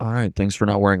All right. Thanks for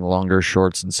not wearing longer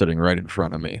shorts and sitting right in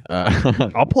front of me.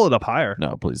 I'll pull it up higher.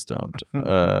 No, please don't. All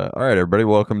right, everybody.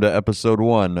 Welcome to episode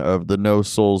 1 of the No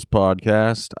Souls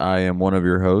podcast. I am one of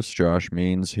your hosts, Josh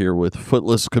Means, here with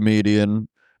footless comedian,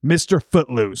 Mr.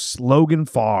 Footloose, Logan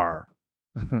Farr.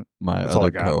 my That's all I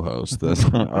other got. co-host.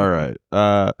 All right.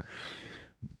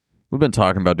 We've been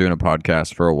talking about doing a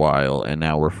podcast for a while, and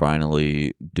now we're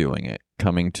finally doing it.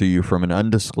 Coming to you from an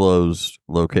undisclosed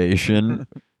location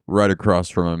right across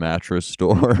from a mattress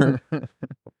store.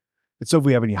 So if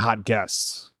we have any hot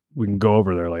guests, we can go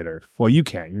over there later. Well, you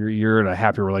can't. You're in a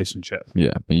happy relationship.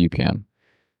 Yeah, but you can.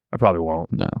 I probably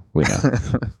won't. No, we know.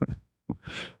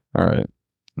 All right.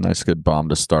 Nice good bomb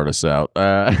to start us out.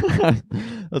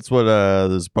 That's what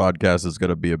this podcast is going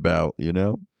to be about, you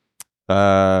know?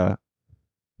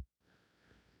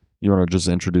 You want to just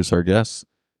introduce our guests?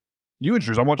 You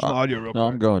introduce. I'm watching the audio real No,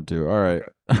 I'm quick. going to. All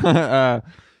right.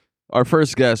 Our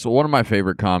first guest, one of my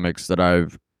favorite comics that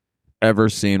I've ever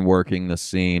seen working the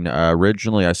scene.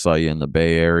 Originally, I saw you in the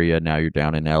Bay Area. Now you're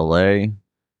down in L.A.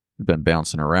 You've been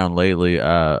bouncing around lately.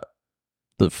 The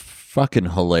fucking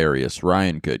hilarious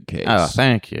Ryan Goodcase. Oh,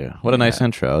 thank you. What a nice Yeah.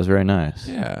 intro. It was very nice.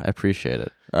 Yeah. I appreciate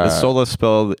it. Is Sola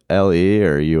spelled L-E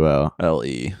or U-L?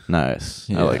 L.E. Nice.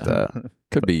 Yeah. I like that.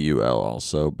 Could be U.L.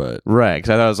 also, but Right, because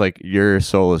I thought it was like you're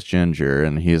soulless ginger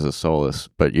and he's a soulless,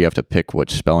 but you have to pick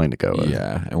which spelling to go with.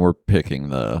 yeah. And we're picking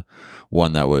the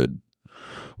one that would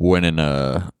win in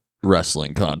a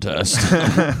wrestling contest.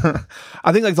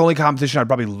 I think like the only competition I'd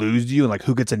probably lose to you and like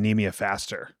who gets anemia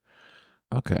faster.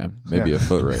 Okay. Maybe Yeah. a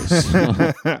foot race.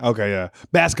 Okay, yeah.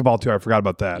 Basketball too. I forgot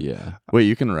about that. Yeah. Wait,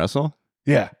 you can wrestle?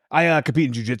 Yeah. I compete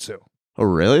in jiu-jitsu. Oh,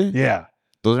 really? Yeah.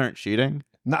 Those aren't cheating?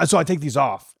 So I take these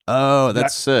off. Oh,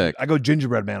 that's sick. I go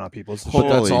gingerbread man on people. It's But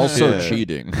that's Holy also shit.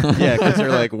 cheating. Yeah, because they're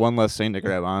like one less thing to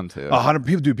grab onto. 100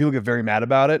 people do. People get very mad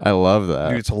about it. I love that.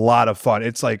 Dude, it's a lot of fun.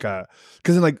 It's like, because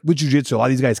then like with jujitsu, a lot of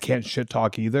these guys can't shit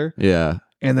talk either. Yeah.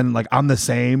 And then like I'm the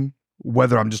same,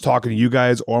 whether I'm just talking to you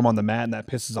guys or I'm on the mat, and that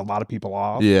pisses a lot of people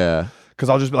off. Yeah. Because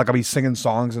I'll just be like, I'll be singing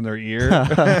songs in their ear. You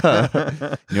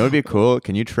know what would be cool?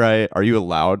 Can you try, are you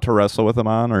allowed to wrestle with them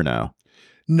on or no?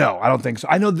 No, I don't think so.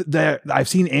 I know that I've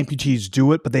seen amputees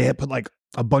do it, but they had put like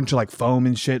a bunch of like foam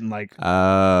and shit and like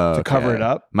Oh, to cover okay. it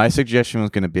up. My suggestion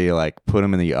was going to be like put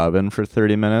them in the oven for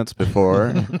 30 minutes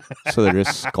before, so they're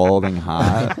just scalding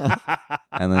hot,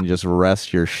 and then just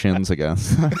rest your shins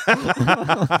against them.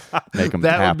 Make them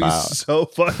That tap would be out. so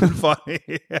fucking funny.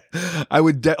 I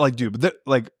would like, dude, but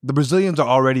like the Brazilians are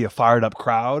already a fired up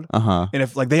crowd. Uh-huh. And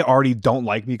if like they already don't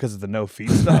like me because of the no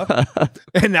feet stuff,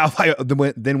 and now I then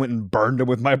went and burned them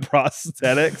with my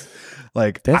prosthetics,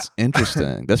 like That's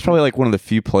interesting. That's probably like one of the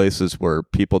few places where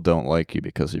people don't like you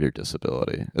because of your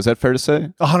disability. Is that fair to say?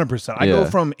 100%. I go Yeah.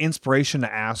 from inspiration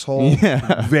to asshole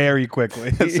Yeah. very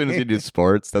quickly. As soon as you do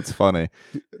sports, that's funny.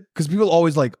 Because people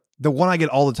always like the one I get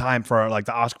all the time for like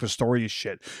the Oscar Pistorius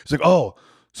shit. It's like, oh,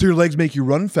 so your legs make you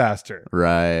run faster,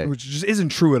 Right. which just isn't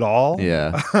true at all.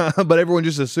 Yeah. But everyone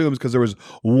just assumes because there was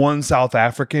one South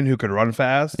African who could run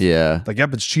fast. Yeah. Like,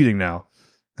 yep, it's cheating now.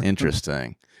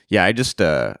 Interesting. Yeah, I just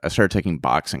I started taking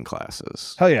boxing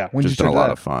classes. Hell yeah. When did you Just been start a lot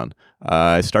that? of fun.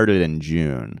 I started in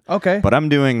June. Okay. But I'm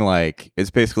doing like, it's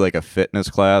basically like a fitness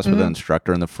class with Mhm. an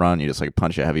instructor in the front. You just like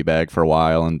punch a heavy bag for a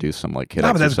while and do some like hit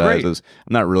Ah, but that's great. exercises.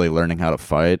 I'm not really learning how to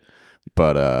fight,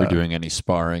 but We're doing any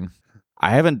sparring. I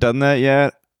haven't done that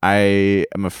yet. I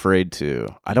am afraid to.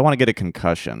 I don't want to get a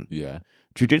concussion. Yeah.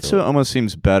 Jiu-jitsu almost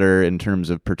seems better in terms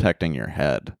of protecting your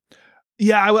head.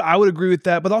 Yeah, I would agree with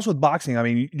that. But also with boxing, I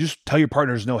mean, you just tell your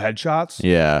partners no headshots.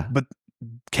 Yeah. But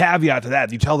caveat to that,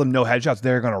 if you tell them no headshots,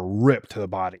 they're going to rip to the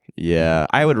body. Yeah.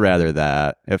 I would rather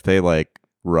that if they like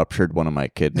ruptured one of my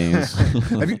kidneys.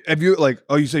 have you like,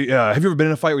 oh, you say, have you ever been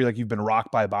in a fight where like you've been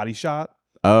rocked by a body shot?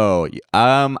 Oh,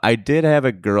 I did have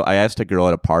a girl. I asked a girl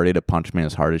at a party to punch me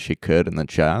as hard as she could in the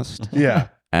chest, Yeah.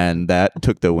 and that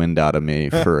took the wind out of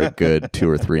me for a good 2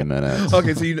 or 3 minutes.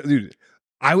 Okay, so dude,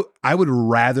 I would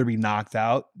rather be knocked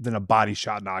out than a body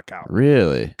shot knockout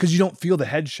Really? because you don't feel the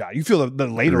headshot. You feel the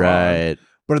later on, Right.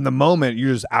 but in the moment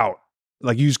you're just out.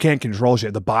 Like you just can't control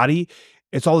shit. The body,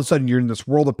 it's all of a sudden you're in this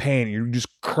world of pain. And you just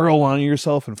curl on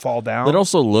yourself and fall down. It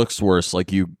also looks worse.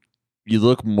 Like you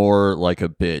look more like a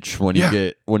bitch when you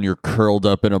Yeah. when you're curled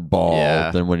up in a ball Yeah.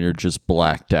 than when you're just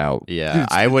blacked out. Yeah, Dude,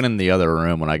 I went in the other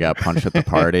room when I got punched at the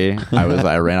party.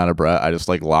 I ran out of breath. I just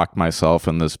like locked myself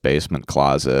in this basement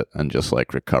closet and just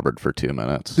like recovered for 2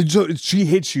 minutes. So she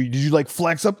hits you. Did you like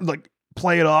flex up? Like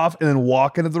play it off and then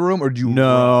walk into the room, or do you?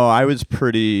 No, I was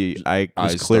pretty. I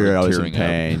was clear started I was in tearing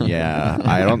up. pain. Yeah,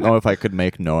 I don't know if I could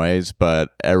make noise, but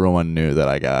everyone knew that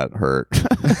I got hurt.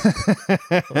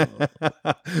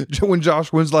 When's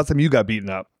the last time you got beaten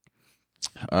up?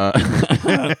 In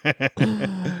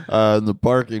the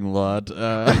parking lot.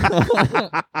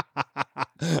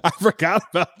 I forgot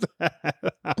about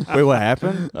that. Wait, what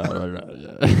happened? Oh,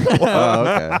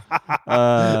 okay.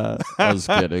 I was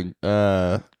kidding.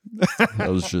 I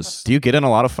was just Do you get in a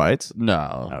lot of fights?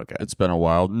 no. Okay. It's been a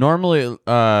while. Normally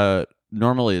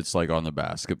it's like on the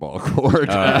basketball court,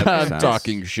 that makes sense.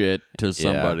 talking shit to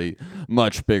somebody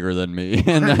much bigger than me,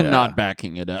 and then not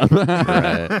backing it up.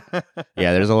 Right.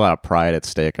 Yeah, there's a lot of pride at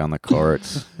stake on the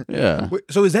courts. Yeah. Wait,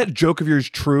 so is that joke of yours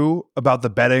true about the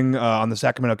betting on the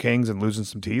Sacramento Kings and losing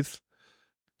some teeth?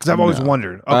 Because I've always No.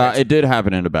 wondered. Okay. It did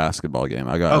happen in a basketball game.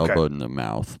 I got Okay. elbowed in the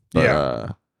mouth.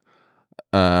 But,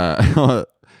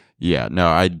 yeah. No,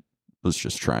 I was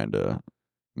just trying to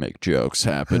make jokes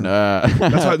happen.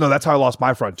 That's how I lost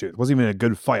my front tooth. It wasn't even a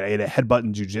good fight. I ate a headbutt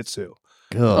in jiu-jitsu.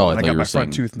 Oh, I I thought got you my were front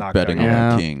saying tooth knocked betting out. on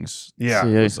Yeah. the Kings. Yeah.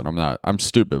 Listen, I'm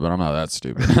stupid, but I'm not that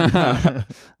stupid. I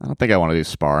don't think I want to do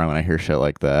sparring when I hear shit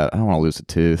like that. I don't want to lose a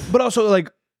tooth. But also, like,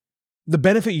 the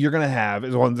benefit you're going to have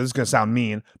is one, this is going to sound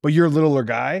mean, but you're a littler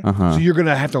guy. Uh-huh. So you're going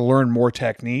to have to learn more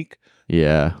technique.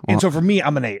 Yeah. And so for me,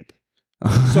 I'm an ape.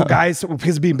 So guys,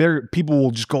 because of being bigger, people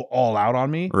will just go all out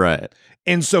on me. Right.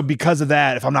 And so because of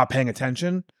that, if I'm not paying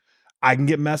attention, I can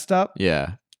get messed up.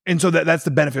 Yeah. And so that's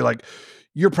the benefit. Like,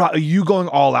 you going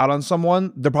all out on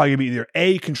someone, they're probably gonna be either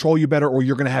A, control you better, or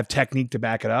you're gonna have technique to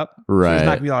back it up. So Right. there's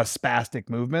not gonna be a lot of spastic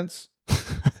movements.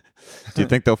 Do you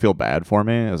think they'll feel bad for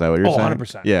me? Is that what you're Oh, saying?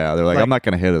 100%. Yeah. They're like, Like- I'm not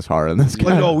going to hit as hard in this game.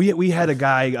 Like, oh, we had a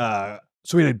guy.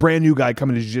 So we had a brand new guy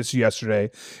coming to jiu-jitsu yesterday,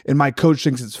 and my coach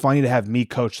thinks it's funny to have me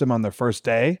coach them on their first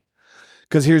day.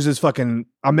 Because here's this fucking,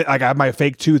 I have my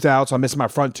fake tooth out, so I'm missing my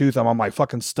front tooth. I'm on my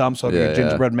fucking stump, so I'm like a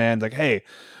gingerbread man. Like, hey,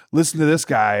 listen to this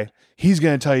guy. He's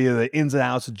gonna tell you the ins and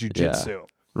outs of jiu-jitsu.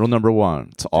 Rule number 1,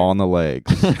 it's all in the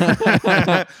legs.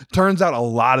 Turns out a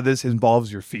lot of this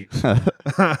involves your feet.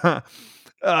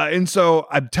 And so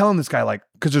I'm telling this guy, like,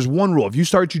 because there's one rule. If you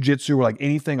start jujitsu or like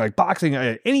anything, like boxing,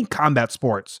 any combat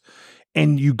sports,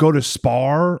 and you go to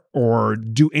spar or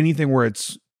do anything where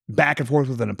it's back and forth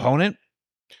with an opponent,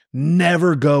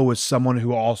 never go with someone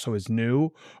who also is new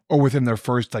or within their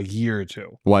first like year or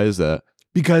two. Why is that?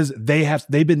 Because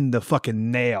they've been the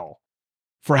fucking nail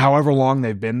for however long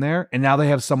they've been there, and now they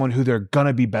have someone who they're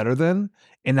gonna be better than,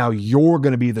 and now you're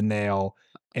gonna be the nail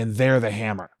and they're the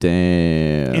hammer.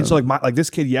 Damn. And so like this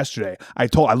kid yesterday, I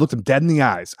looked him dead in the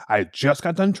eyes. I just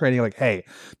got done training. Like, hey,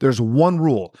 there's one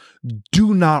rule: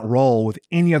 do not roll with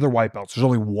any other white belts. There's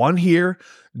only one here.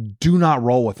 Do not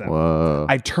roll with them. Whoa.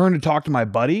 I turned to talk to my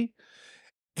buddy,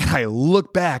 and I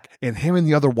look back, and him and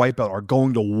the other white belt are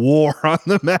going to war on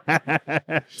the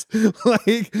mat.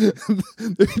 Like,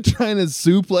 they're trying to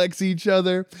suplex each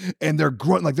other, and they're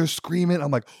grunting, like they're screaming.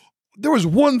 I'm like, there was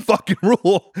one fucking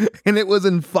rule, and it was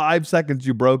in 5 seconds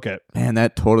you broke it. Man,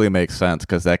 that totally makes sense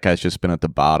because that guy's just been at the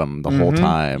bottom the whole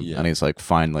time, Yeah. and he's like,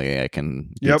 finally, I can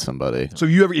beat Yep. somebody. So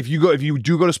if you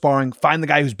do go to sparring, find the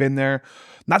guy who's been there,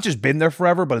 not just been there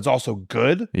forever, but it's also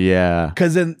good, Yeah.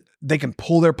 because then they can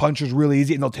pull their punches really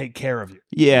easy and they'll take care of you.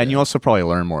 Yeah, and you also probably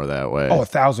learn more that way. Oh,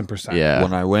 1,000%. yeah.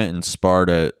 When I went and sparred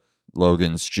at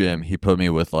Logan's gym, he put me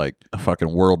with like a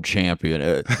fucking world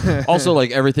champion. Also,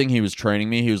 like everything he was training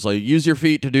me, he was like, use your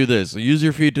feet to do this, use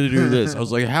your feet to do this. I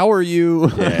was like, how are you?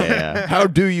 Yeah. How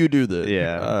do you do this?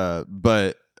 Yeah.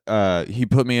 But he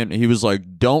put me in, he was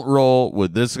like, don't roll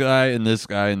with this guy and this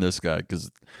guy and this guy because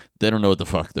they don't know what the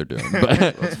fuck they're doing. But,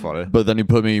 That's funny. but then he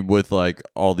put me with like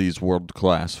all these world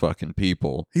class fucking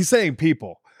people. He's saying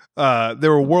people.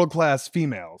 There were world-class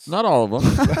females. Not all of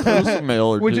them. There was a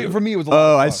male or Which two. for me was a lot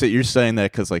Oh, of I fun. see. You're saying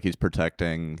that because like he's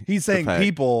protecting. He's the saying fact-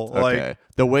 people, Okay. like,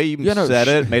 The way you Yeah, no, said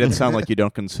it made it sound like you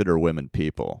don't consider women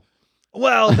people.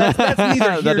 well, that's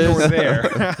neither That here nor is.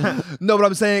 there. No, but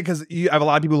I'm saying because you have a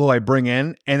lot of people who I bring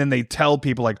in, and then they tell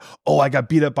people like, "Oh, I got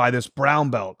beat up by this brown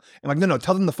belt." I'm like, no,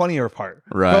 tell them the funnier part.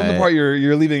 Tell them the Right. part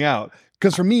you're leaving out.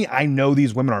 Because for me, I know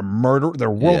these women are they're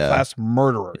world-class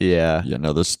murderers. Yeah. Yeah,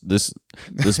 no, this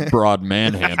broad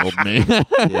manhandled me.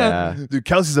 Yeah. Dude,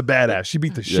 Kelsey's a badass. She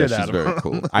beat the Yeah, shit she's out of very him.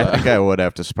 cool. I think I would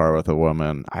have to spar with a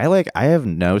woman. I have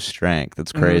no strength.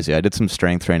 It's crazy. I did some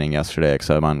strength training yesterday because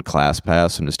I'm on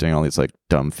ClassPass. I'm just doing all these like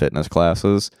dumb fitness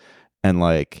classes, and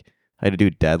like I had to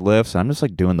do deadlifts. I'm just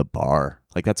like doing the bar.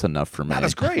 Like that's enough for me.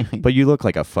 That's great. But you look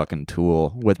like a fucking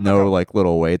tool with no like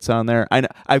little weights on there.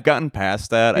 I've gotten past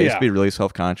that. I used Yeah. to be really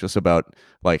self-conscious about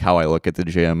like how I look at the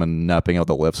gym and not being able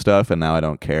to lift stuff, and now I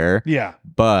don't care. Yeah.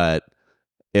 But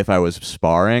if I was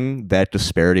sparring, that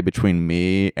disparity between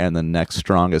me and the next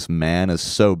strongest man is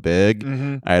so big,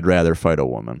 I'd rather fight a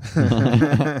woman.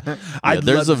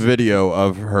 There's a video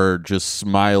of her just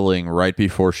smiling right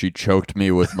before she choked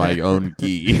me with my own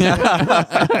gi.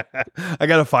 I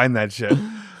gotta find that shit.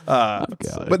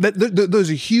 But there's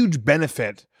a huge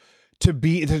benefit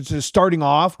to starting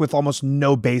off with almost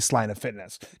no baseline of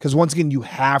fitness, because once again you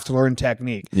have to learn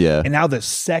technique. Yeah. And now the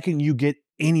second you get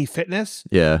any fitness,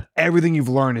 Yeah. everything you've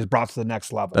learned is brought to the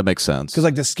next level. That makes sense.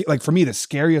 Because like for me, the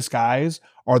scariest guys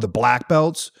are the black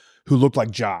belts who look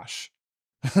like Josh.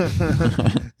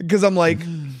 Because I'm like,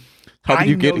 how did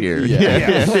you get here?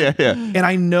 Yeah. And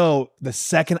I know the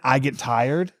second I get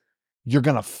tired, you're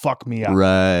gonna fuck me up.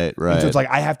 Right. And so it's like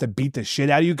I have to beat the shit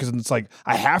out of you, because it's like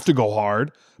I have to go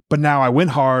hard, but now I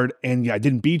went hard and I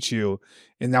didn't beat you,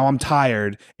 and now I'm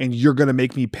tired, and you're gonna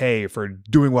make me pay for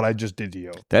doing what I just did to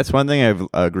you. That's one thing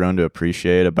I've grown to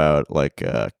appreciate about like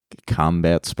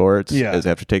combat sports. Yeah. Is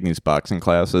after taking these boxing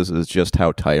classes, is just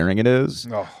how tiring it is.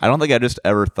 Oh. I don't think I just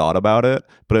ever thought about it,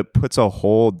 but it puts a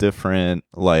whole different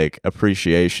like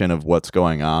appreciation of what's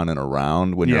going on and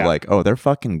around when you're like, oh, they're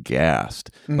fucking gassed.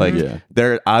 Like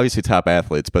they're obviously top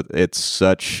athletes, but it's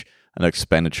such an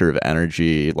expenditure of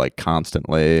energy, like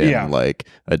constantly, and like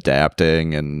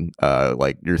adapting, and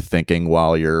like you're thinking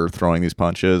while you're throwing these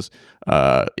punches.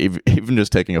 Even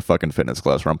just taking a fucking fitness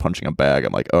class where I'm punching a bag,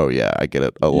 I'm like, oh yeah, I get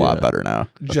it a lot better now.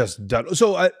 Just done.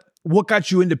 So, what got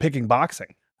you into picking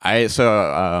boxing?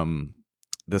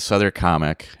 This other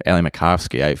comic, Allie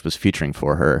Makovsky, I was featuring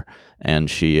for her, and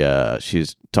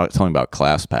she's telling about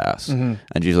ClassPass,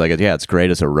 and she's like, yeah, it's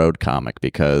great as a road comic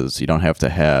because you don't have to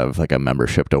have like a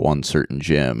membership to one certain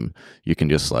gym. You can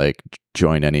just like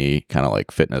join any kind of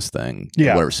like fitness thing,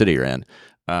 whatever city you're in.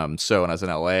 So when I was in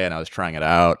LA and I was trying it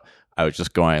out, I was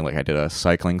just going, like, I did a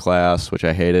cycling class, which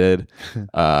I hated.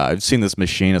 I've seen this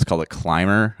machine. It's called a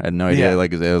climber. I had no idea.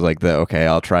 Like, it was like, okay,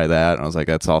 I'll try that. And I was like,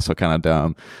 that's also kind of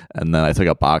dumb. And then I took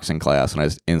a boxing class, and I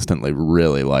just instantly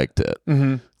really liked it.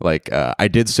 Like, I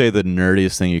did say the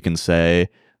nerdiest thing you can say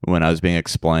when I was being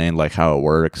explained, like, how it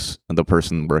works. And the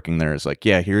person working there is like,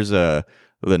 yeah, here's the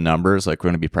numbers, like we're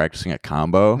going to be practicing a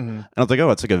combo. And I was like, oh,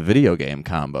 it's like a video game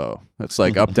combo. It's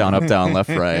like up, down, left,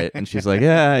 right. And she's like,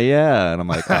 yeah. And I'm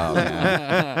like, oh,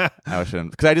 man. I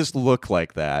shouldn't. Because I just look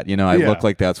like that. You know, I look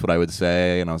like that's what I would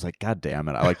say. And I was like, God damn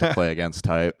it. I like to play against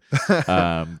type.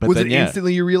 But was then, it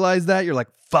instantly you realized that? You're like,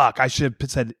 fuck, I should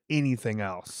have said anything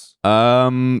else.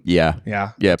 Yeah,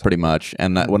 pretty much.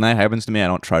 And when that happens to me, I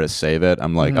don't try to save it.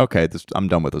 I'm like, okay, I'm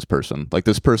done with this person. Like,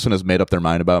 this person has made up their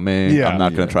mind about me. I'm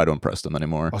not going to try to impress them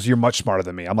anymore. Oh, so you're much smarter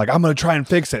than me. I'm like, I'm going to try and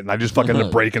fix it, and I just fucking end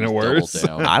up breaking it worse.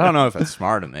 I don't know if it's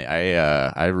smart of me.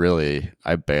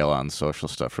 I bail on social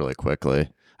stuff really quickly.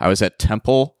 I was at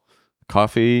Temple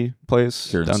coffee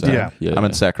place downtown. I'm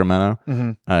in Sacramento,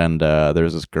 and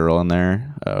there's this girl in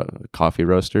there, coffee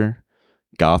roaster,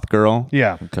 goth girl.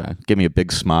 Okay. Give me a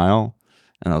big smile,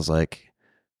 and I was like,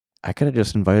 I could have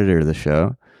just invited her to the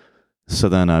show. So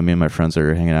then me and my friends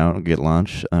are hanging out and get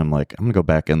lunch, and I'm like, I'm gonna go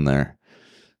back in there.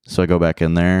 So I go back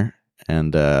in there,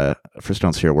 and first I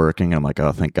don't see her working, and I'm like,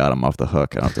 oh, thank God I'm off the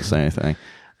hook. I don't have to say anything.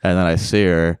 And then I see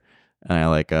her, and I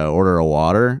like order a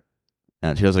water,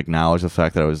 and she doesn't acknowledge the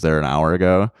fact that I was there an hour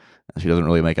ago. And she doesn't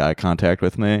really make eye contact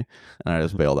with me, and I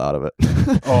just bailed out of it.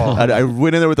 I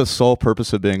went in there with the sole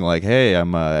purpose of being like, hey,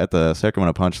 I'm at the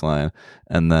Sacramento Punchline,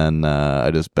 and then I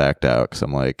just backed out because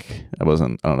I'm like, I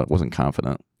wasn't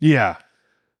confident. Yeah.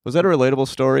 Was that a relatable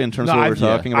story in terms of what we're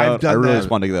talking about? I really just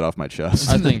wanted to get that off my chest.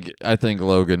 I think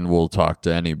Logan will talk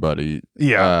to anybody.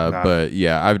 But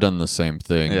yeah, I've done the same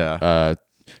thing. Yeah.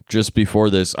 Just before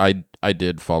this, I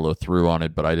did follow through on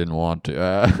it, but I didn't want to.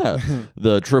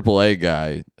 The AAA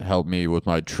guy helped me with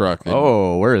my truck.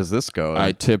 Oh, where is this going?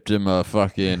 I tipped him a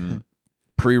fucking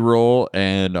pre-roll,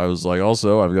 and I was like,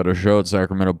 also, I've got a show at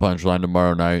Sacramento Punchline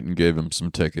tomorrow night, and gave him some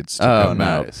tickets to come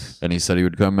out. And he said he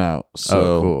would come out.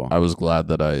 So cool. I was glad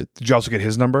that I Did you also get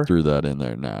his number? threw that in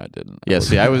there. No, I didn't. Yeah,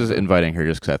 see, I was inviting her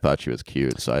just because I thought she was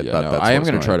cute. So I thought that's I am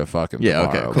going to try to fuck him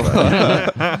tomorrow. Okay, cool.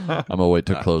 I'm going to wait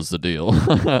to close the deal.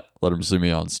 Let him see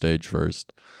me on stage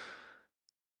first.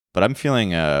 But I'm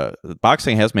feeling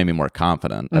boxing has made me more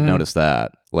confident. I've noticed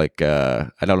that. Like, I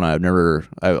don't know.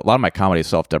 A lot of my comedy is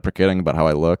self-deprecating about how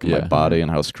I look, my body, and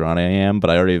how scrawny I am. But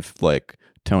I already like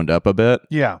toned up a bit.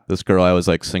 Yeah. This girl I was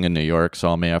like singing in New York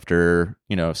saw me after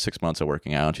 6 months of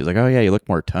working out, and she's like, "Oh yeah, you look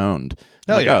more toned."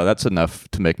 Like, oh, that's enough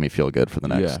to make me feel good for the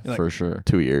next for sure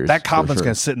 2 years. That compliment's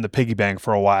gonna sit in the piggy bank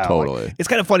for a while. Totally. Like, it's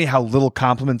kind of funny how little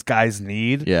compliments guys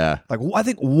need. Yeah. Like I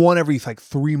think one every like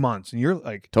 3 months, and you're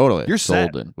like, Totally. you're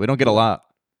set. golden. We don't get a lot.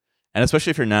 And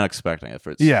especially if you're not expecting it. If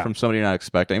it's Yeah. from somebody you're not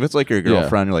expecting. If it's like your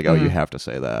girlfriend, you're like, oh, you have to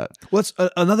say that. Well, it's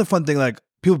another fun thing. Like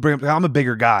people bring up, I'm a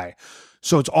bigger guy,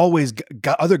 so it's always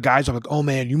other guys are like, "Oh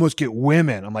man, you must get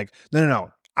women." I'm like,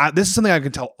 no. This is something I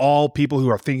can tell all people who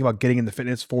are thinking about getting into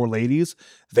fitness for ladies.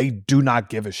 They do not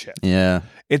give a shit. Yeah.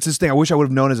 It's this thing I wish I would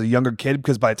have known as a younger kid,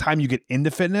 because by the time you get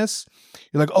into fitness,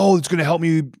 you're like, oh, it's going to help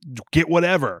me get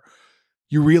whatever.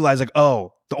 You realize like,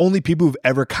 oh, the only people who've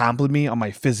ever complimented me on my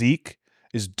physique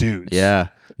is dudes. Yeah.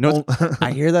 No,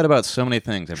 I hear that about so many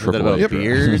things. I've heard that about Triple A.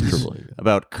 beers, Triple A.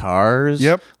 about cars.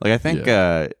 Yep. Like I think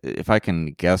if I can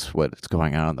guess what's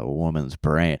going on in the woman's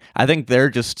brain, I think they're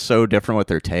just so different with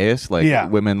their taste. Like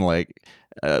women like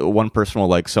one person will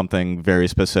like something very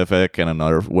specific and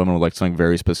another woman will like something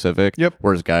very specific. Yep.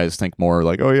 Whereas guys think more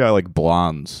like, oh yeah, I like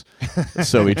blondes.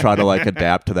 So we try to like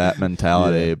adapt to that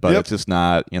mentality, but it's just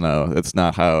not, it's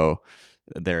not how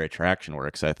their attraction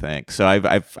works, I think. So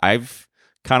I've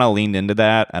kind of leaned into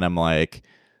that, and I'm like,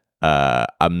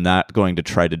 I'm not going to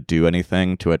try to do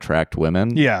anything to attract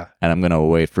women. Yeah. And I'm going to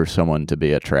wait for someone to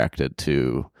be attracted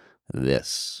to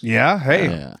this. Yeah.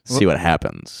 Hey. See what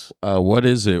happens. What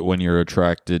is it when you're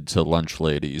attracted to lunch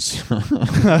ladies?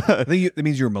 I think it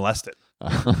means you were molested.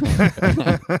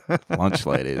 Lunch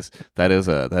ladies. That is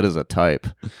a type.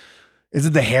 Is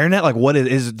it the hairnet? Like what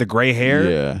is it the gray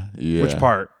hair? Yeah. Which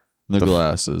part? The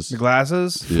glasses. The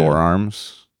glasses? Yeah.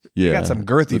 Forearms. Yeah. You got some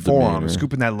girthy The forearms. demeanor.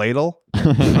 Scooping that ladle.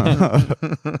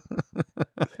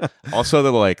 Also,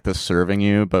 the serving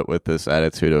you, but with this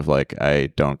attitude of like, I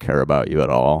don't care about you at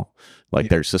all. Like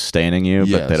they're sustaining you,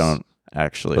 but they Yes. don't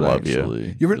actually love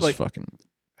you. You ever, just like- fucking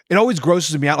It always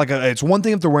grosses me out. Like it's one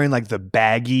thing if they're wearing like the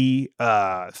baggy,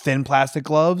 thin plastic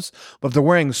gloves, but if they're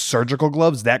wearing surgical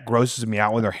gloves, that grosses me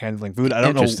out when they're handling food. I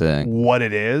don't know Interesting. what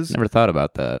it is. Never thought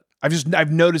about that.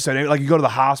 I've noticed that. Like you go to the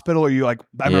hospital or you like,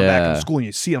 I remember back in Yeah. school and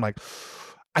you see it, I'm like,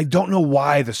 I don't know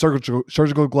why the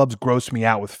surgical gloves gross me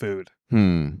out with food. I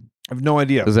have no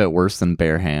idea. Is that worse than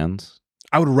bare hands?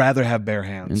 I would rather have bare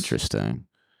hands. Interesting.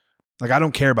 Like I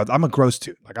don't care about. I'm a gross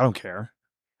dude. Like I don't care.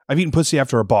 I've eaten pussy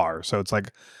after a bar, so it's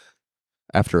like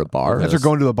After a bar? after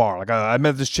going to the bar. Like I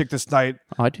met this chick this night.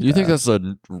 Oh, I do You think that. that's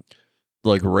a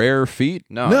like rare feat?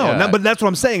 No, No, yeah. but that's what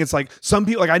I'm saying. It's like some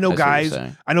people. Like I know I see what you're guys.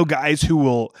 saying. I know guys who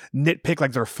will nitpick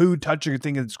like their food touching and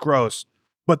thinking it's gross,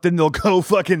 but then they'll go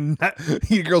fucking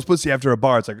eat a girl's pussy after a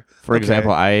bar. It's like, For okay.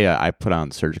 example, I put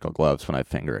on surgical gloves when I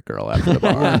finger a girl after the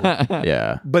bar.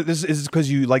 Yeah. But this is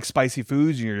because you like spicy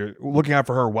foods. You're looking out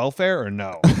for her welfare, or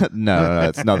no? No,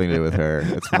 it's nothing to do with her.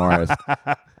 It's more,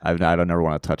 I don't never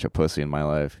want to touch a pussy in my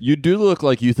life. You do look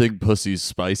like you think pussy's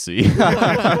spicy.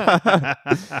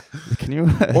 Can you?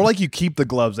 Or like you keep the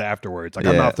gloves afterwards. Like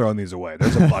I'm Yeah. not throwing these away.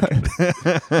 There's a bucket.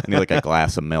 I need like a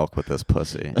glass of milk with this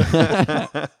pussy.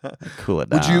 Cool it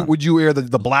down. Would you wear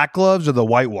the black gloves or the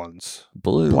white ones?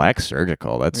 Blue. Black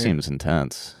surgical? That seems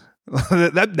intense.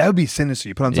 that would be sinister.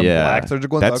 You put on some Yeah. black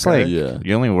surgical ones. That's okay. like Yeah.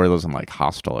 you only wear those in like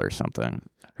hostel or something.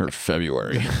 Or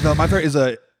February. No, my favorite is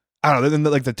I don't know, in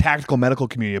like the tactical medical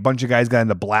community, a bunch of guys got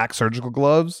into black surgical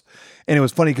gloves, and it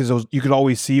was funny because you could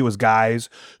always see it was guys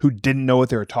who didn't know what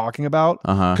they were talking about.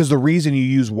 Uh-huh. Because the reason you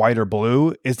use white or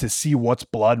blue is to see what's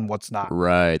blood and what's not.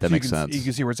 Right, that So makes you can, sense. You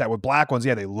can see where it's at. With black ones,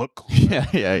 yeah, they look cool,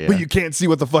 yeah. but you can't see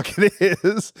what the fuck it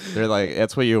is. They're like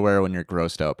that's what you wear when you're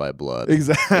grossed out by blood.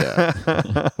 Exactly.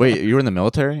 Yeah. Wait, you were in the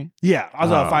military? Yeah, I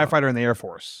was Oh. a firefighter in the Air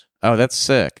Force. Oh, that's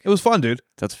sick. It was fun, dude.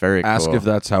 That's very Ask cool. if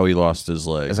that's how he lost his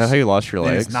legs. Is that how you lost your It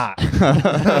legs? is not.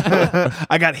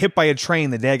 I got hit by a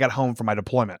train the day I got home from my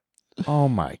deployment. Oh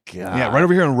my god. Yeah, right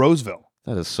over here in Roseville.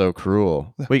 That is so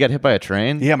cruel. Well, you got hit by a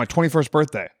train? Yeah, my 21st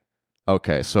birthday.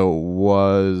 Okay, so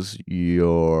was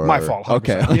your My fault. 100%.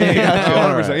 Okay. Yeah, 100%.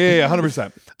 All right. Yeah,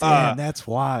 100%. Damn, that's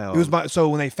wild. It was my. So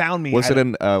when they found me, Was I- it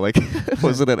an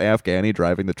was it an Afghani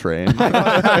driving the train?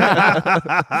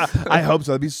 I hope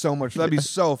so. That'd be so much. That'd be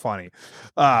so funny.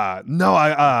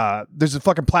 No, there's a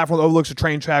fucking platform that overlooks the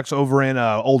train tracks over in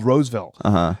Old Roseville,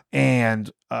 Uh-huh. and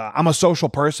I'm a social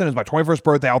person. It's my 21st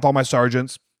birthday out with all my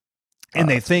sergeants, and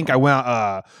they think I went.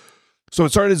 So it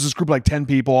started as this group of like 10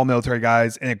 people, all military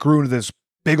guys, and it grew into this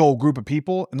big old group of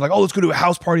people. And like, oh, let's go to a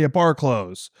house party at bar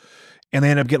close. And they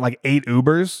ended up getting like 8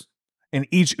 Ubers. And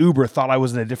each Uber thought I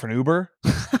was in a different Uber.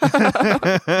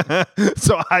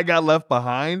 So I got left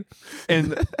behind.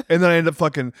 And then I ended up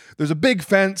fucking, there's a big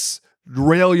fence,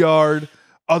 rail yard,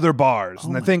 other bars.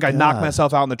 And I think I knocked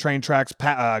myself out on the train tracks,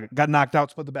 got knocked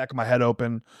out, split the back of my head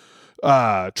open.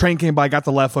 Train came by, got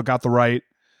the left foot, got the right.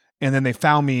 And then they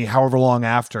found me however long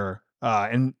after.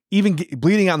 And even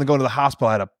bleeding out and going to the hospital,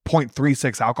 I had a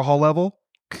 0.36 alcohol level.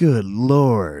 Good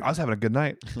lord. I was having a good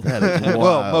night. That is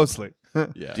Well, wild. mostly.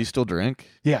 Yeah. Do you still drink?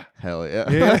 Yeah. Hell yeah.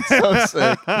 Yeah. That's so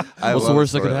sick. I What's the love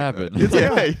worst that could story happen?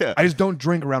 that. Yeah. I just don't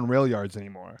drink around rail yards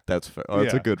anymore. That's fair. Oh,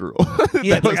 that's Yeah. a good rule.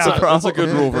 Yeah, it's like, That's a good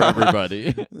rule for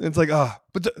everybody. It's like,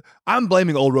 I'm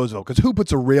blaming Old Roosevelt because who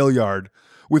puts a rail yard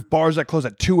with bars that close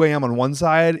at 2 a.m. on one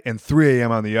side and 3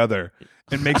 a.m. on the other?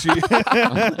 And makes you,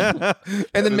 and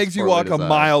then makes you walk a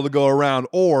mile to go around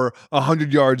or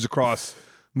 100 yards across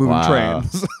moving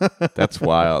trains. That's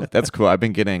wild. That's cool. I've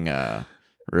been getting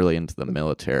really into the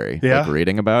military. Yeah? Like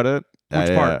reading about it. Which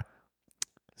part?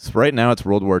 So right now it's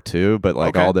World War II, but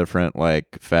like Okay. all different like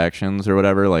factions or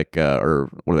whatever, like or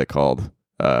what are they called?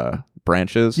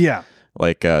 Branches. Yeah.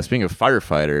 Like speaking of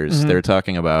firefighters, they're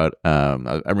talking about.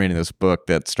 I'm reading this book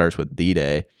that starts with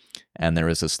D-Day, and there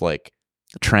was this like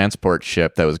transport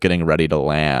ship that was getting ready to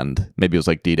land. Maybe it was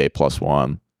like D-Day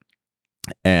 +1,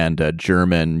 and a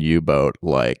German U-boat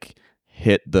like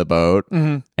hit the boat,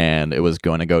 and it was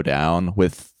going to go down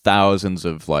with thousands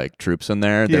of like troops in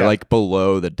there. They're like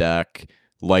below the deck.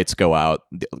 Lights go out,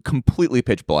 completely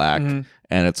pitch black, and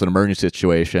it's an emergency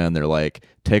situation. They're like,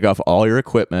 take off all your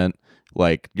equipment,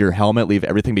 like your helmet, leave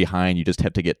everything behind. You just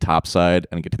have to get topside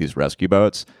and get to these rescue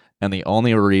boats. And the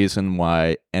only reason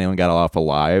why anyone got off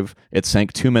alive, it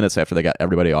sank 2 minutes after they got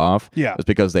everybody off, was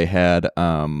because they had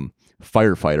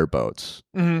firefighter boats.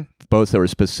 Boats that were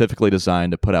specifically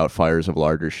designed to put out fires of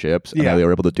larger ships. And they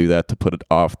were able to do that to put it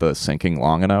off the sinking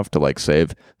long enough to like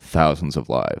save thousands of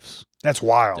lives. That's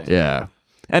wild. Yeah.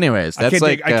 Anyways, that's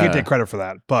I can't take credit for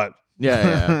that, but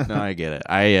yeah. No, I get it.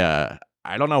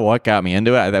 I don't know what got me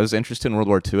into it. I was interested in World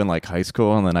War II in like high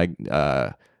school, and then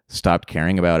I stopped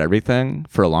caring about everything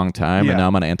for a long time, and now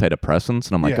I'm on antidepressants,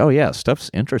 and I'm like, oh yeah, stuff's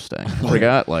interesting. I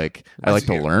forgot, like, I like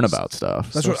to learn about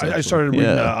stuff. That's what I started reading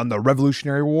on the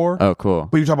Revolutionary War. Oh, cool.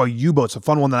 But you talk about U-boats, a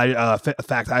fun one that a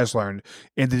fact I just learned.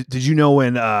 And did you know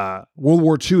in World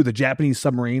War II, the Japanese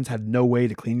submarines had no way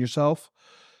to clean yourself?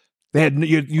 They had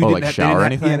you didn't like have, shower they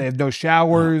anything? Yeah, they had no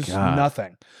showers,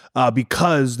 nothing.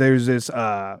 Because there's this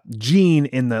gene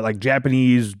in the like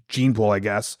Japanese gene pool, I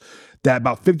guess, that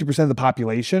about 50% of the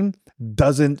population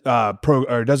doesn't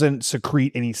doesn't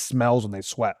secrete any smells when they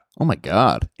sweat. Oh my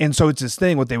God. And so it's this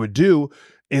thing. What they would do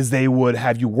is they would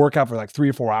have you work out for like 3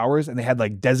 or 4 hours, and they had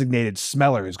like designated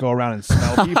smellers go around and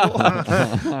smell people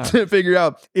to figure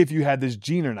out if you had this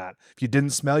gene or not. If you didn't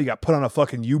smell, you got put on a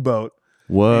fucking U-boat.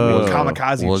 Whoa.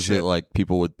 Kamikaze Was shit. it like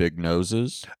people with big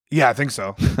noses? Yeah, I think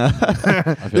so.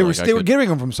 I They feel were getting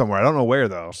them from somewhere. I don't know where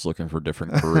though. just looking for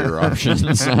different career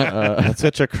options. That's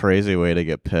such a crazy way to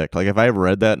get picked. Like if I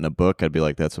read that in a book, I'd be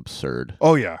like, that's absurd.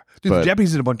 Oh yeah, dude. But- The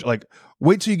Japanese did a bunch. Like,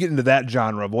 wait till you get into that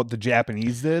genre of what the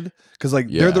Japanese did, because like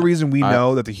they're the Yeah. reason we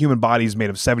know that the human body is made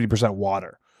of 70%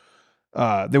 water.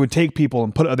 They would take people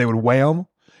and they would weigh them,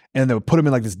 and they would put them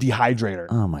in like this dehydrator.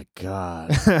 Oh my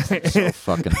God. So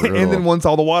fucking brutal. And then once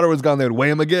all the water was gone, they would weigh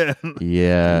them again.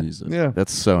 Yeah. Jesus. Yeah.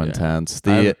 That's so intense.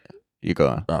 You go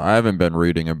on. I haven't been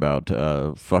reading about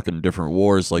fucking different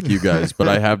wars like you guys, but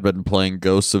I have been playing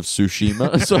Ghosts of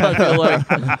Tsushima, so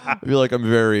I feel like I'm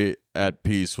very at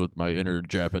peace with my inner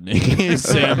Japanese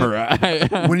samurai.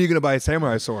 When are you gonna buy a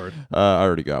samurai sword? I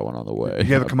already got one on the way.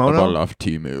 You have a kimono? I bought it off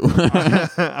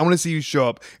Temu. I want to see you show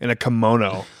up in a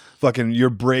kimono, fucking your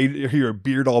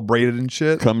beard all braided and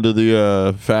shit. Come to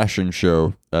the fashion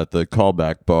show at the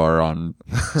Callback Bar on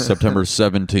September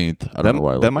 17th. I don't know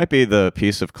why. That might be the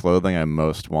piece of clothing I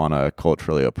most want to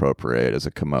culturally appropriate as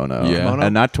a kimono. Yeah. Kimono?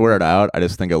 And not to wear it out, I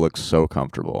just think it looks so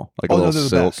comfortable. Like a No, little they're the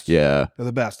silk. best. Yeah. They're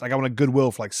the best. I got one at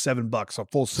Goodwill for like $7, a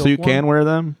full silk. So you one. can wear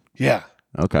them? Yeah.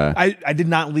 Okay. I did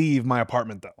not leave my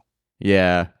apartment though.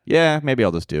 Yeah. Yeah, maybe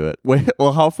I'll just do it. Wait,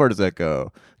 well, how far does that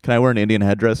go? Can I wear an Indian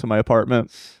headdress in my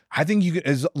apartment? I think you can,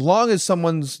 as long as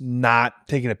someone's not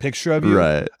taking a picture of you.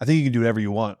 Right. I think you can do whatever you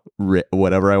want.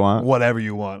 Whatever I want? Whatever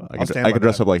you want. I could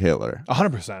dress up like Hitler.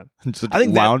 100%. Just I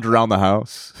think lounge around the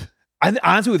house.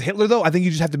 Honestly, with Hitler though, I think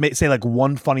you just have to say like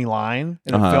one funny line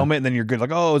and then film it, and then you're good.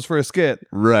 Like, oh, it's for a skit.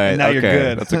 Right. And now you're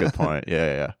good. That's a good point.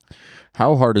 Yeah.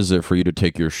 How hard is it for you to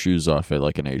take your shoes off at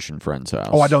like an Asian friend's house?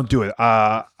 Oh, I don't do it.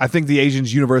 I think the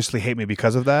Asians universally hate me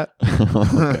because of that.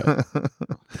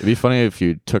 It'd be funny if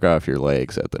you took off your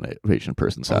legs at the Asian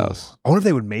person's house. I wonder if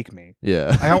they would make me.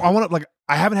 Yeah. I want to like.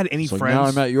 I haven't had any It's like, friends. now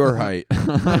I'm at your height.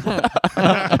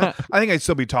 I think I'd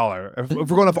still be taller. If we're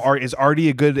going off art, is Artie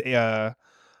a good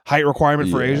height requirement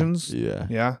for Yeah, Asians? Yeah.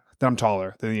 Yeah. Then I'm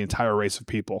taller than the entire race of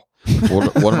people.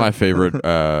 One of my favorite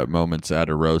moments at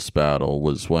a roast battle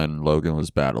was when Logan was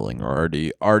battling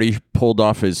Artie. Artie pulled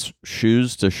off his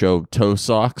shoes to show toe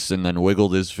socks and then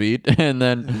wiggled his feet. And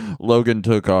then Logan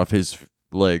took off his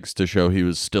legs to show he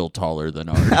was still taller than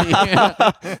Artie.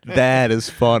 That is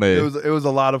funny. It was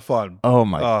a lot of fun. Oh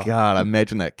my god! I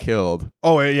imagine that killed.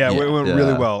 Oh yeah, it went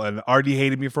really Yeah. well. And Artie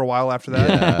hated me for a while after that.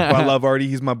 Yeah. But I love Artie;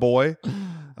 he's my boy.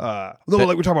 Like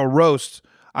we're talking about roast.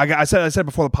 I said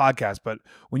before the podcast, but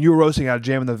when you were roasting out of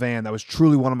Jam in the Van, that was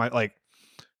truly one of my like.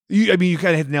 You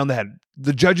kind of hit the nail on the head.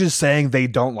 The judges saying they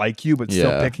don't like you, but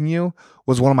still picking you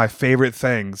was one of my favorite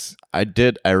things. I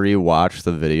rewatched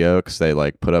the video because they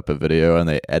like put up a video and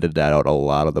they edited out a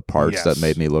lot of the parts that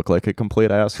made me look like a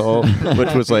complete asshole,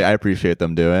 which was like I appreciate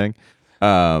them doing.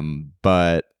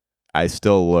 But I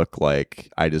still look like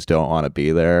I just don't want to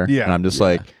be there. Yeah. And I'm just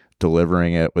like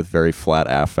delivering it with very flat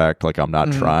affect, like I'm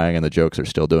not trying, and the jokes are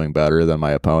still doing better than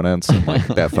my opponents. And like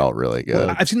that felt really good.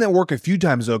 I've seen that work a few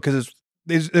times though, because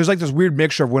there's like this weird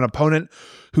mixture of when an opponent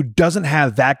who doesn't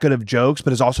have that good of jokes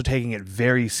but is also taking it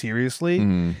very seriously,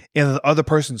 and the other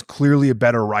person's clearly a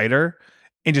better writer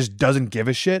and just doesn't give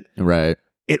a shit. Right.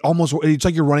 It's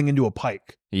like you're running into a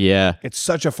pike. Yeah. It's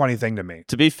such a funny thing to me.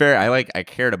 To be fair, I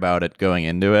cared about it going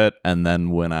into it, and then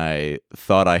when I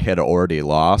thought I had already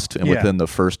lost, and within the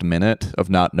first minute of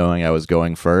not knowing I was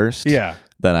going first,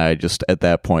 then I just at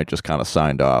that point just kind of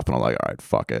signed off, and I'm like, all right,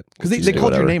 fuck it. Because they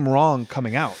called your name wrong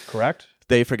coming out, correct?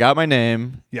 They forgot my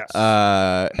name. Yes.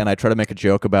 And I tried to make a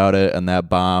joke about it, and that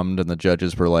bombed, and the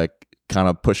judges were like kind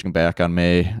of pushing back on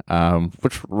me,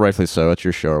 which rightfully so. It's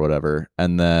your show or whatever.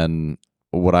 And then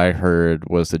what I heard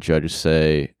was the judges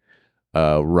say,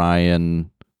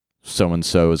 Ryan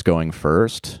so-and-so is going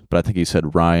first, but I think he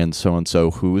said Ryan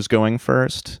so-and-so who's going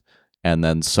first. And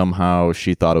then somehow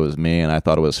she thought it was me and I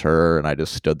thought it was her, and I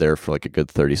just stood there for like a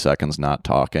good 30 seconds not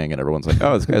talking, and everyone's like,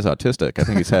 oh, this guy's autistic. I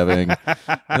think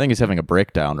he's having a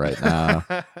breakdown right now.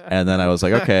 And then I was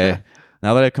like, okay,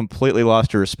 now that I completely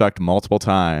lost your respect multiple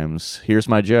times, here's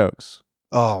my jokes.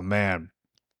 Oh man.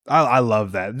 I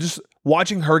love that. Just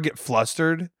watching her get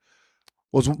flustered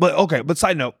but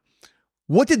side note,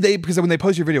 what did they, because when they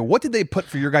post your video, what did they put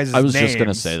for your guys' names? I was just going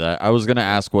to say that. I was going to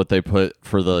ask what they put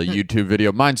for the YouTube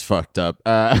video. Mine's fucked up.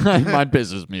 Mine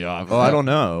pisses me off. Oh, I don't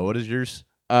know. What is yours?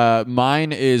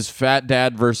 Mine is Fat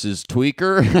Dad versus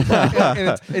Tweaker.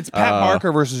 And it's Pat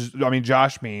Marker versus,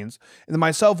 Josh Means. And then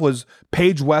myself was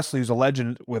Paige Wesley, who's a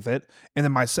legend with it. And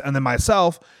then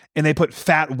myself, and they put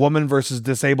Fat Woman versus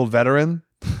Disabled Veteran.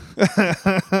 That's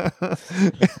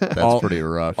pretty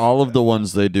rough. All of the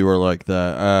ones they do are like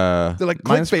that. They're like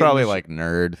mine's clickbait. probably like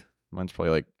nerd. Mine's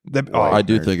probably like I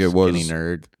do think it was skinny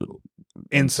nerd.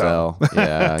 Incel.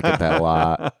 Yeah, I get that a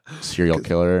lot. Serial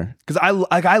killer. Because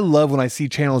I love when I see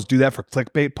channels do that for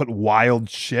clickbait, put wild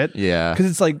shit. Yeah. Because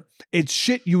it's like, it's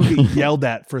shit you would get yelled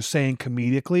at for saying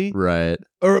comedically. Right.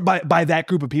 Or by that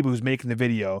group of people who's making the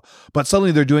video. But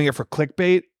suddenly they're doing it for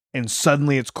clickbait, and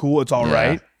suddenly it's cool, it's all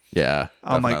right. Yeah,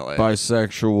 I'm like, definitely.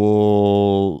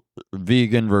 Bisexual,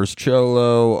 vegan versus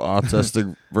cholo,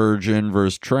 autistic virgin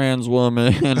versus trans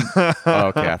woman. Oh,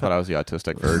 okay, I thought I was the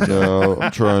autistic virgin. No, I'm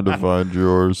trying to find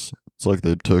yours. It's like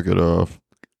they took it off.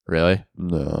 Really?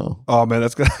 No. Oh man,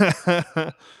 that's good.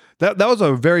 that was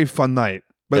a very fun night.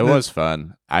 But it was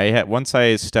fun. Once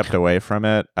I stepped away from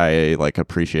it, I like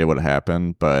appreciated what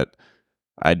happened, but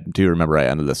I do remember I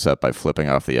ended the set by flipping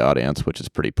off the audience, which is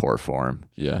pretty poor form.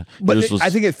 Yeah. But I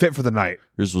think it fit for the night.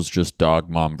 Yours was just dog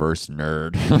mom versus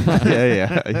nerd.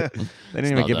 yeah. They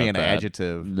didn't even not give me that an bad.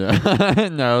 adjective.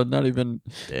 No, not even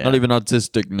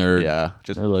autistic nerd. Yeah,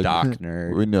 just They're like, doc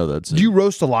nerd. We know that's it. Do you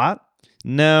roast a lot?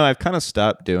 No, I've kind of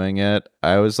stopped doing it.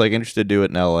 I was like interested to do it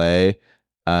in LA.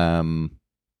 I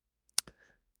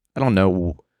don't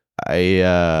know.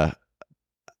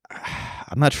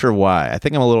 I'm not sure why. I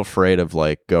think I'm a little afraid of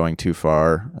like going too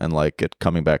far and like it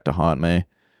coming back to haunt me.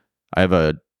 I have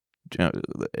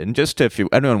and just if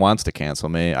anyone wants to cancel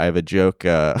me, I have a joke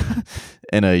in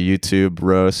a YouTube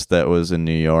roast that was in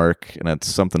New York, and it's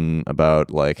something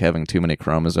about like having too many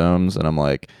chromosomes, and I'm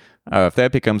like, if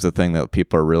that becomes the thing that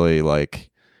people are really like,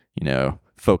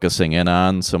 focusing in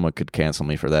on, someone could cancel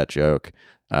me for that joke.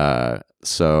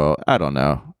 So I don't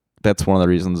know. That's one of the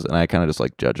reasons, and I kind of just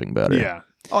like judging better. Yeah.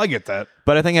 Oh, I get that.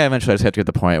 But I think I eventually just have to get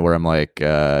to the point where I'm like,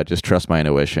 just trust my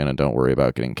intuition and don't worry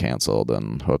about getting canceled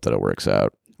and hope that it works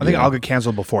out. I think I'll get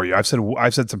canceled before you. I've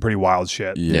said some pretty wild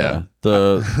shit. Yeah.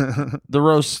 The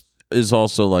roast is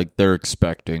also like they're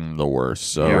expecting the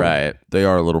worst. So Right. They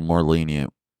are a little more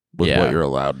lenient with Yeah. what you're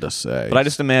allowed to say. But I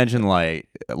just imagine like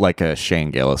a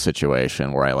Shane Gillis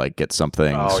situation where I like get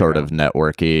something sort of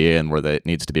networky and where it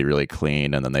needs to be really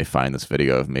clean, and then they find this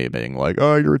video of me being like,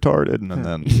 "Oh, you're retarded," and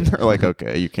then they're like,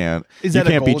 "Okay, you can't be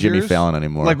Jimmy Fallon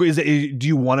anymore." Like, do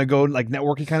you want to go like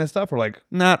networking kind of stuff or like?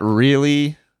 Not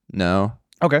really. No.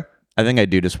 Okay. I think I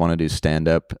do just want to do stand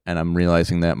up, and I'm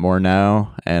realizing that more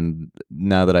now. And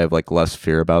now that I have like less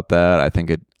fear about that, I think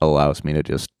it allows me to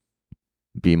just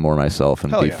be more myself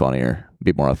and Hell be yeah. funnier,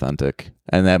 be more authentic.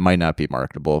 And that might not be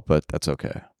marketable, but that's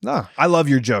okay. No, I love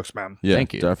your jokes, man. Yeah,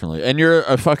 Thank you. definitely. And you're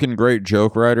a fucking great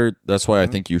joke writer. That's why I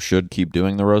think you should keep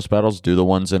doing the roast battles. Do the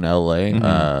ones in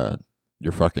LA.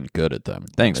 You're fucking good at them.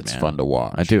 Thanks, It's man. fun to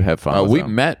watch. I do have fun. With we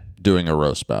them. met doing a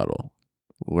roast battle.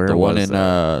 Where The one was in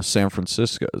that? San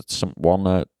Francisco, some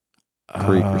Walnut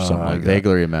Creek or something I like that.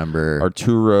 vaguely remember.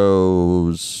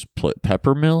 Arturo's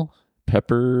Pepper Mill?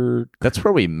 Pepper. That's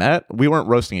where we met. We weren't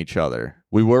roasting each other.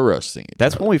 We were roasting each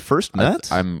That's other. when we first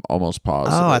met. I'm almost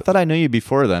positive. Oh, I thought I knew you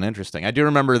before then. Interesting. I do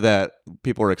remember that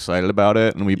people were excited about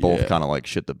it, and we both Yeah. kind of like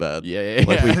shit the bed. Yeah.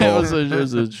 Like, we it, both-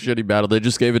 was a shitty battle. They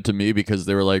just gave it to me because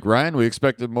they were like, Ryan, we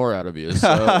expected more out of you.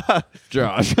 So,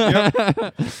 Josh.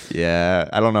 Yeah,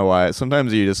 I don't know why.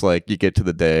 Sometimes you just like you get to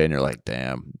the day and you're like,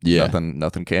 damn, Yeah.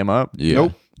 nothing came up. Yeah.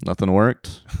 Nope. Nothing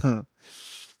worked.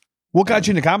 What got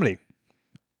you into comedy?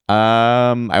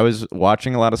 I was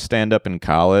watching a lot of stand up in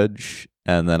college,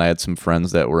 and then I had some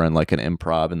friends that were in like an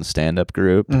improv and stand up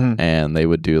group, and they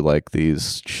would do like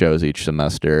these shows each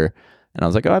semester. And I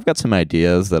was like, oh, I've got some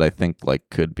ideas that I think like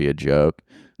could be a joke.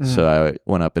 So I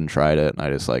went up and tried it, and I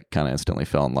just like kind of instantly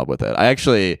fell in love with it.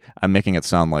 I'm making it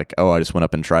sound like, oh, I just went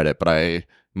up and tried it, but I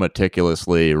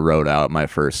meticulously wrote out my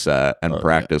first set and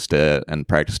practiced it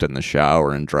in the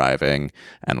shower and driving,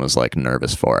 and was like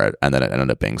nervous for it. And then it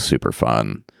ended up being super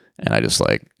fun. And I just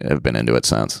like have been into it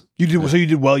since. You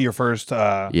did well your first.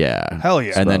 Yeah. Hell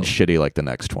yeah. And then shitty like the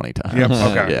next 20 times. Yep,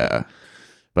 okay. Yeah.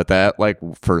 But that like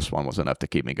first one was enough to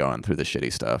keep me going through the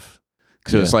shitty stuff.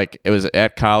 Because it was like, it was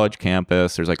at college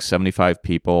campus. There's like 75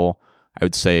 people. I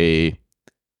would say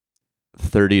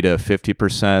 30 to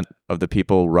 50% of the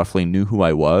people roughly knew who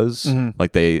I was.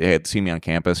 Like they had seen me on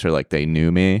campus, or like they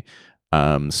knew me.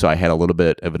 So I had a little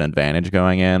bit of an advantage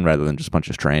going in rather than just a bunch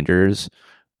of strangers.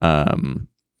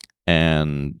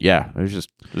 And yeah, it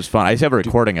was fun. I have a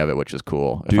recording of it, which is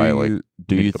cool. Do you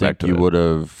need to go back think to you it. would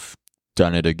have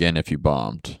done it again if you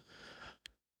bombed?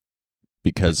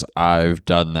 Because I've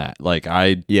done that. Like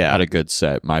I had a good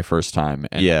set my first time,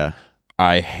 and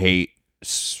I hate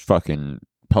fucking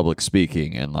public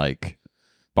speaking and like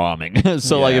bombing.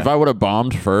 So like if I would have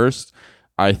bombed first,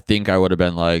 I think I would have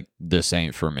been like, this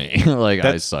ain't for me. Like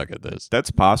I suck at this.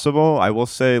 That's possible. I will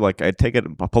say, like, I'd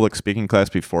taken a public speaking class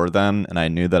before then, and I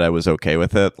knew that I was okay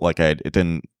with it. Like, it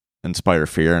didn't inspire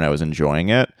fear, and I was enjoying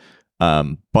it.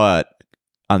 But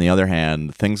on the other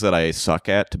hand, things that I suck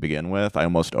at to begin with, I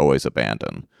almost always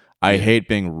abandon. I hate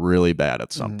being really bad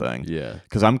at something. Yeah.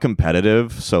 Because I'm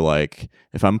competitive. So, like,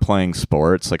 if I'm playing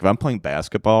sports, like if I'm playing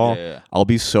basketball, I'll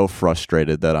be so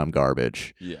frustrated that I'm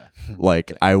garbage. Yeah.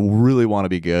 Like, I really want to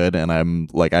be good, and I'm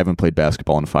like, I haven't played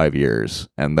basketball in 5 years,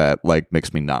 and that like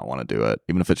makes me not want to do it,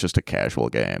 even if it's just a casual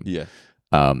game. Yeah.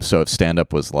 So if stand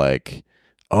up was like,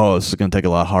 oh, this is going to take a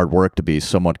lot of hard work to be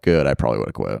somewhat good, I probably would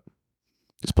have quit.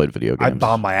 Just played video games. I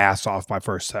bombed my ass off my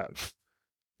first set.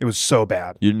 It was so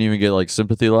bad. You didn't even get like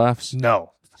sympathy laughs?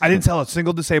 No. I didn't tell a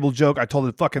single disabled joke. I told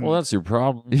it fucking. Well, that's your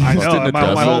problem. I Just know. didn't My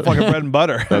address whole it. fucking bread and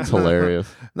butter. That's hilarious.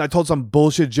 And I told some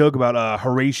bullshit joke about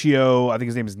Horatio. I think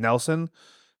his name is Nelson.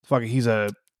 Fucking, he was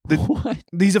a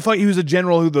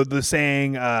general who the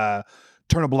saying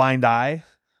 "turn a blind eye"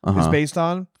 is based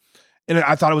on, and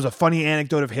I thought it was a funny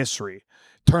anecdote of history.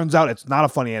 Turns out it's not a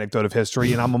funny anecdote of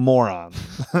history, and I'm a moron.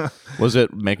 Was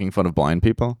it making fun of blind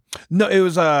people? No, it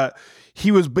was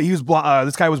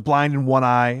this guy was blind in one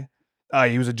eye.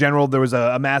 He was a general. There was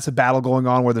a massive battle going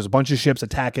on where there's a bunch of ships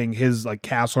attacking his like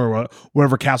castle or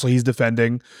whatever castle he's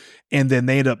defending, and then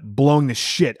they end up blowing the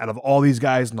shit out of all these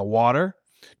guys in the water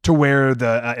to where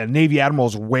the Navy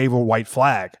admirals wave a white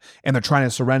flag and they're trying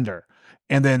to surrender.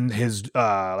 And then his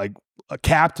a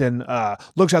captain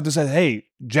looks out and says, "Hey,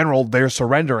 general, they're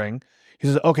surrendering." He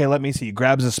says, "Okay, let me see." He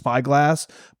grabs a spyglass,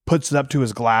 puts it up to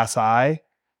his glass eye.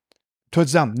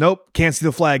 Puts it down. Nope, can't see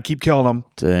the flag. Keep killing them.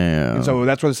 Damn. And so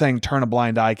that's where the saying "turn a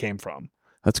blind eye" came from.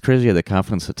 That's crazy. You had the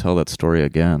confidence to tell that story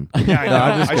again. Yeah, I know.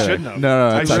 I'm just I kidding. shouldn't have. No,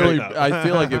 I it's shouldn't Really, have. I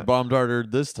feel like it bombed harder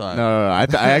this time. No. I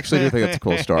actually do think it's a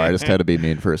cool story. I just had to be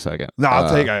mean for a second. No,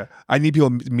 I'll take it. I need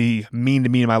people to be mean to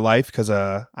me in my life because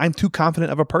I'm too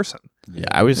confident of a person. Yeah,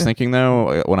 I was thinking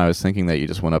though, when I was thinking that you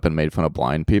just went up and made fun of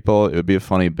blind people, it would be a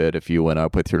funny bit if you went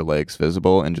up with your legs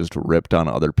visible and just ripped on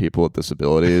other people with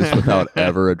disabilities without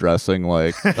ever addressing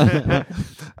like.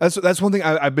 That's one thing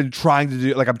I've been trying to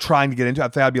do. Like I'm trying to get into. I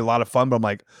think that'd be a lot of fun, but I'm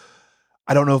like,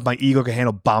 I don't know if my ego can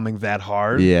handle bombing that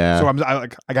hard. Yeah. So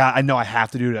I know I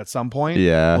have to do it at some point.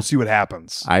 Yeah. We'll see what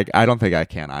happens. I don't think I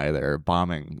can either.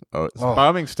 Bombing Oh.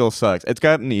 bombing still sucks. It's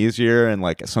gotten easier, and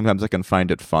like sometimes I can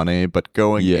find it funny, but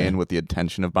going Yeah. in with the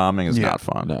intention of bombing is not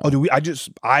fun. No. Oh, dude,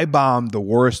 I bombed the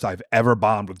worst I've ever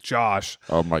bombed with Josh.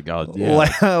 Oh my god, yeah.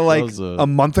 Like was a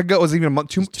month ago. It was even a month,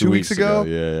 two weeks ago.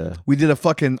 Yeah. We did a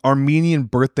fucking Armenian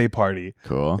birthday party.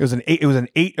 Cool. It was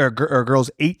a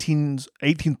girl's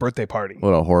 18th birthday party. What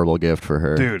a horrible gift for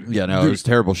her. Dude. Yeah, no, it was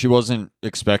terrible. She wasn't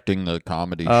expecting the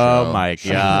comedy Oh show. my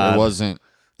God. It wasn't.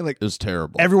 Like, It was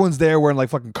terrible. everyone's there wearing like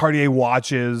fucking Cartier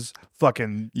watches.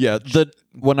 Fucking Yeah,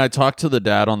 when I talked to the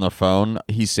dad on the phone,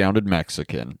 he sounded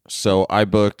Mexican. So I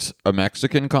booked a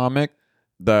Mexican comic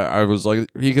that I was like,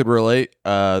 he could relate.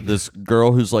 This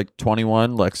girl who's like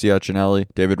 21, Lexia Cinelli,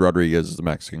 David Rodriguez is the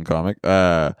Mexican comic.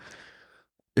 I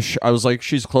was like,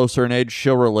 she's closer in age,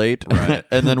 she'll relate. Right.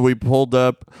 And then we pulled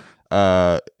up,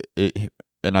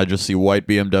 and I just see white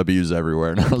BMWs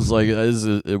everywhere, and I was like,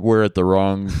 we're at the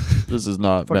wrong. This is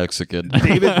not Mexican.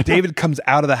 David comes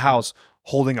out of the house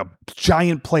holding a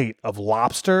giant plate of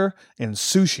lobster and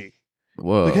sushi.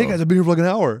 Whoa. Like, hey guys, I've been here for like an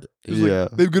hour. He's Yeah.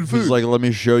 like, they have good food. He's like, let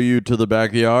me show you to the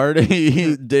backyard.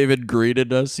 David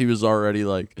greeted us. He was already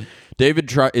like,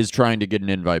 David is trying to get an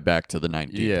invite back to the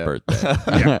 19th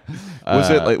birthday. Was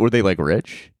it like, were they like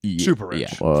rich? Super rich.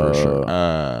 Yeah, Whoa. for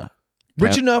sure.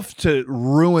 Rich enough to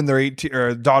ruin their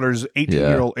daughter's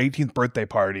 18th birthday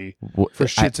party Wh- for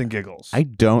shits and giggles. I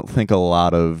don't think a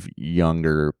lot of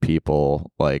younger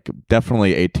people, like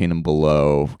definitely 18 and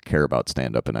below, care about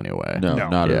stand up in any way. No, No.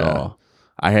 not at Yeah. all.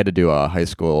 I had to do a high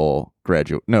school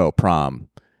prom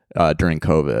during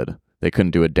COVID. They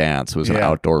couldn't do a dance. It was an Yeah,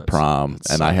 outdoor prom,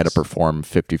 that and I had to sucks. perform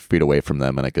 50 feet away from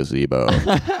them in a gazebo.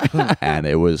 And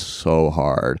it was so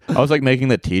hard. I was like making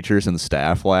the teachers and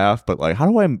staff laugh, but like, how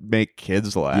do I make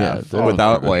kids laugh they don't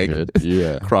without give a like shit.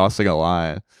 Yeah. crossing a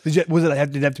line? Did it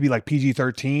have to be like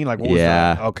PG-13? Like, what was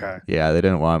Yeah. that? Okay. Yeah, they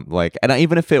didn't want like, and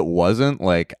even if it wasn't,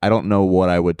 like, I don't know what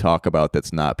I would talk about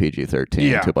that's not PG-13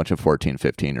 Yeah. to a bunch of 14,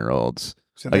 15-year-olds.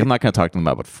 So Like, I'm not going to talk to them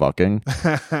about fucking.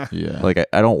 Yeah. Like,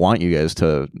 I don't want you guys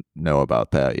to know about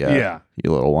that yet. Yeah.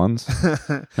 You little ones.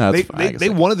 No, that's they fine. I guess they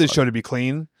I- wanted this show to be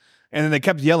clean, and then they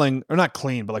kept yelling, or not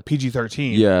clean, but like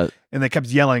PG-13. Yeah. And they kept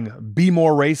yelling, "Be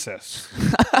more racist."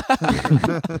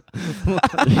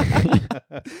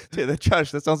 Dude,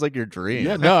 Josh, that sounds like your dream.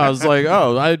 Yeah, no, I was like,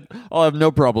 I'll have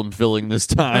no problem filling this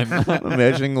time. I'm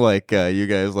imagining like you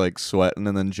guys like sweating,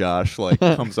 and then Josh like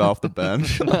comes off the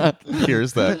bench and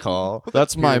hears that call.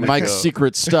 That's my Here we Mike's go.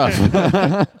 secret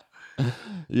stuff.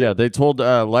 Yeah, they told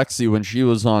Lexi when she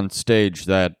was on stage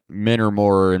that men are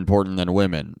more important than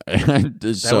women. And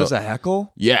That was a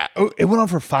heckle? yeah. Oh, it went on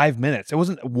for 5 minutes. It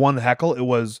wasn't one heckle. It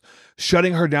was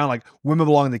shutting her down. Like, women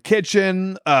belong in the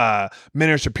kitchen. Men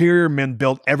are superior. Men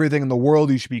built everything in the world.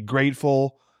 You should be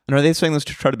grateful. And are they saying this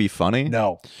to try to be funny?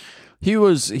 No. He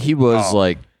was Oh.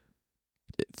 like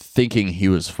thinking he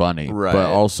was funny, Right. but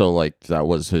also like that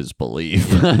was his belief.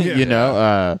 Yeah. You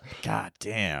know, God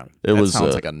damn. it That was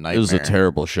sounds like a nightmare. It was a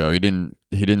terrible show. He didn't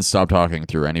stop talking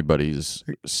through anybody's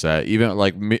set. Even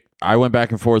like me, I went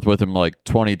back and forth with him like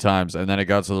 20 times, and then it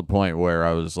got to the point where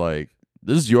I was like,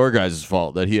 "This is your guys'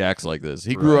 fault that he acts like this.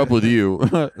 He grew up with you."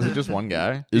 Is it just one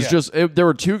guy? It's Yeah. just there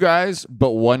were two guys,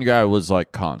 but one guy was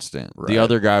like constant. Right. The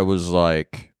other guy was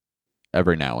like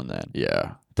every now and then.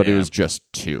 Yeah. But it Damn. was just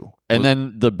two. And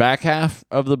then the back half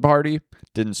of the party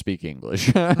didn't speak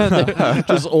English.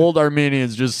 Just old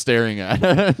Armenians just staring at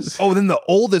us. Oh, then the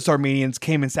oldest Armenians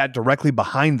came and sat directly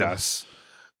behind us.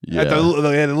 Yeah. At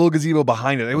they had a little gazebo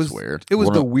behind it. It was weird. It was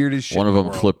One the of- weirdest shit. One of in the them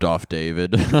world. flipped off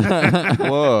David.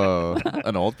 Whoa.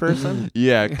 An old person?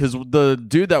 Yeah, because the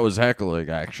dude that was heckling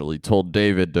actually told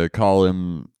David to call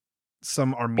him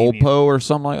Some Armenian. Olpo or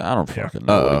something like I don't Yeah. fucking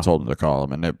know what Uh-oh. he told him to call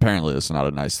him. And apparently it's not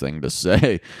a nice thing to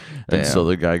say. And so Damn.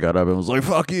 the guy got up and was like,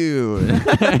 "Fuck you,"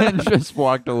 and just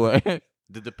walked away.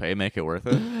 Did the pay make it worth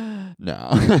it? No.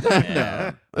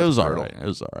 Yeah, It was that's all brutal. right. It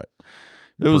was all right.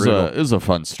 Brutal. It was a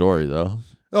fun story though.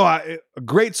 Oh, a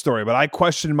great story, but I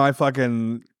questioned my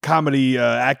fucking comedy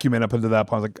acumen up until that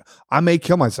point. I was like, I may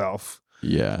kill myself.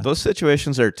 Yeah. Those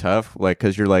situations are tough, like,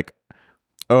 because you're like,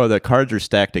 oh, the cards are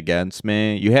stacked against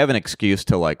me. You have an excuse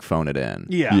to like phone it in.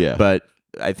 Yeah. Yeah. But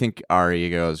I think our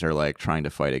egos are like trying to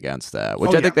fight against that,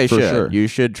 which Oh, I think they for should. sure. You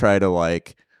should try to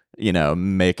like,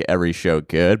 make every show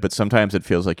good, but sometimes it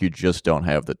feels like you just don't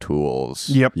have the tools.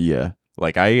 Yep. Yeah.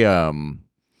 Like I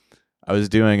was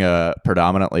doing a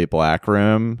predominantly black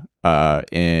room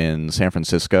in San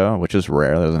Francisco, which is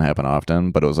rare. That doesn't happen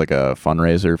often, but it was like a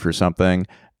fundraiser for something.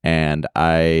 And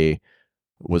I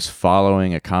was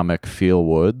following a comic, Phil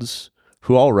Woods,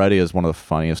 who already is one of the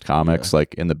funniest comics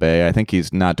like in the Bay. I think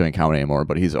he's not doing comedy anymore,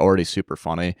 but he's already super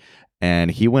funny.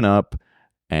 And he went up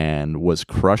and was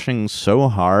crushing so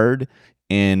hard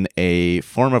in a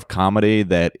form of comedy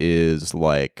that is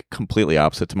like completely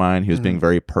opposite to mine. He was being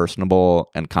very personable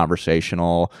and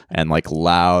conversational and like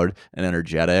loud and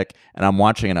energetic. And I'm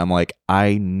watching and I'm like,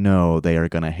 I know they are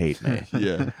going to hate me.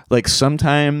 Yeah. Like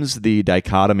sometimes the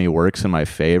dichotomy works in my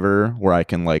favor where I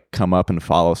can like come up and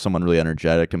follow someone really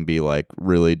energetic and be like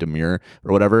really demure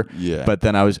or whatever. Yeah. But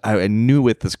then I knew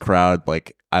with this crowd,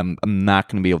 like I'm not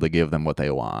going to be able to give them what they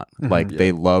want. Like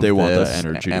they love They want this, that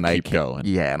energy and to I keep going.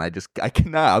 Yeah, and I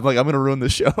cannot. I'm like, I'm going to ruin the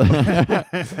show.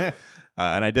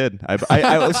 And I did.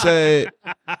 I would say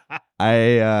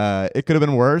it could have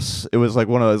been worse. It was like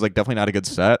one of those, like definitely not a good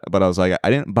set, but I was like, I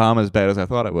didn't bomb as bad as I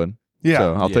thought I would. Yeah.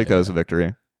 So I'll take that as a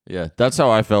victory. Yeah, that's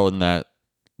how I felt in that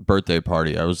birthday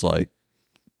party. I was like,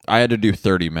 I had to do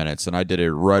 30 minutes, and I did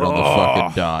it right on the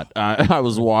fucking dot. I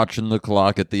was watching the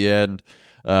clock at the end,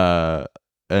 and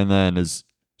then as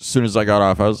soon as I got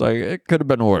off, I was like, it could have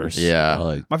been worse. Yeah.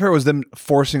 Like, My favorite was them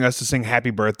forcing us to sing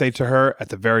 "Happy Birthday" to her at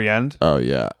the very end. oh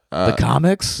yeah, The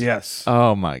comics? Yes.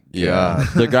 Oh my god. yeah.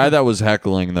 The guy that was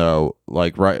heckling though,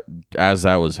 like right as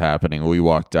that was happening, we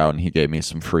walked out and he gave me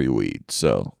some free weed,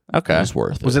 so Okay. it was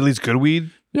worth it. Was it at least good weed?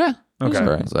 Yeah. it was Okay.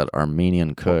 all right. Is that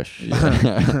Armenian Kush?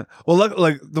 Well, look,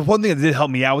 like the one thing that did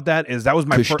help me out with that is that was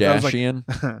my first.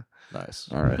 Kardashian. Nice.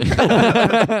 All right.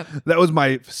 That was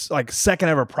my like second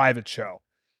ever private show.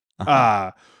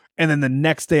 And then the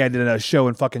next day I did a show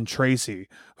in fucking Tracy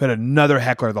who had another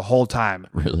heckler the whole time.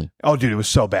 Really? Oh, dude, it was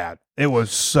so bad. It was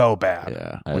so bad.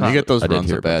 Yeah. I When you get those I did runs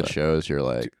hear of about bad that. shows, you're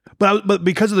like, But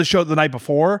because of the show the night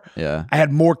before, yeah, I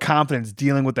had more confidence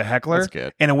dealing with the heckler. that's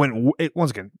good. And it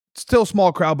once again, still a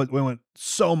small crowd, but it went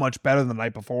so much better than the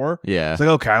night before. Yeah. It's like,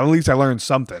 okay, at least I learned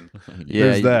something. Yeah,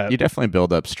 There's that. you definitely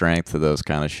build up strength to those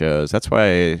kind of shows. That's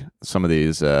why some of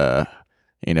these,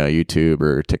 YouTube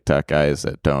or TikTok guys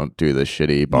that don't do the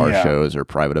shitty bar Yeah. shows or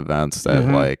private events that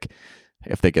Mhm. like,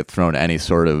 if they get thrown any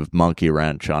sort of monkey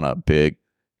wrench on a big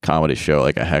comedy show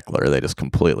like a heckler, they just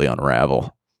completely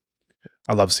unravel.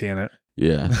 I love seeing it.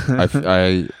 Yeah.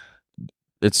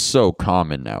 It's so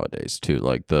common nowadays too,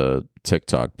 like the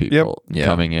TikTok people Yeah.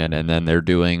 coming in and then they're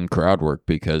doing crowd work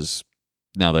because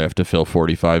now they have to fill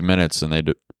 45 minutes and they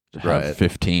have Right.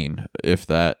 15, if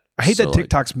that. I hate So, that like,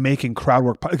 TikTok's making crowd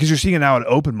work because you're seeing it now at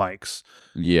open mics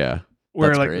yeah. where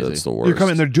That's like crazy. That's the worst. you're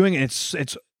coming, they're doing it.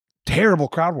 It's terrible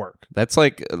crowd work. That's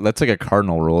like a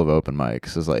cardinal rule of open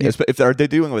mics. Is like, Yeah. if are they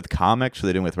doing it with comics or are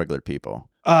they doing it with regular people?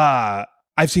 I've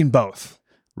seen both.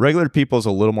 Regular people is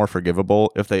a little more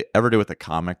forgivable. If they ever do it with a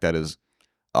comic, that is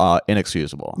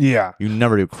inexcusable. Yeah, You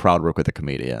never do crowd work with a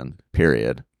comedian,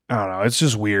 period. I don't know. It's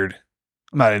just weird.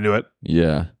 I'm not into it.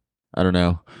 Yeah. I don't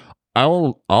know.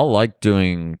 I'll like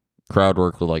doing crowd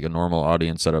work with like a normal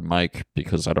audience at a mic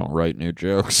because I don't write new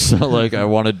jokes. So like I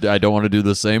don't want to do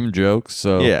the same jokes.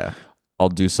 So Yeah. I'll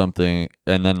do something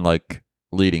and then like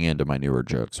leading into my newer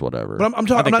jokes, whatever. But I'm I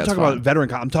not think that's talking about fine.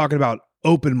 veteran. I'm talking about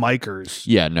open micers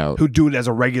yeah, no. who do it as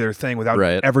a regular thing without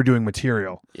Right. ever doing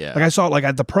material. Yeah. Like I saw it like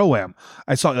at the Pro-Am.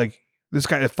 I saw like this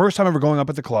guy the first time ever going up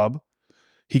at the club.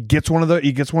 He gets one of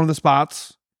the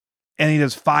spots and he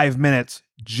does 5 minutes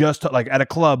just to, like at a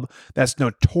club that's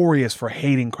notorious for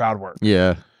hating crowd work.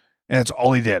 Yeah. And that's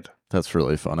all he did. That's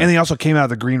really funny. And he also came out of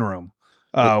the green room,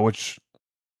 which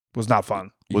was not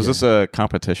fun. Was Yeah. this a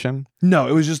competition? No,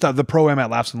 it was just the Pro-Am at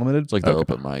Laughs Unlimited. It's like the Okay.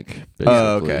 open mic. Basically.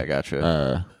 Oh, okay, I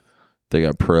gotcha. They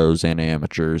got pros and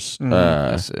amateurs. Mhm.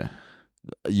 I see.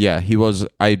 Yeah, he was.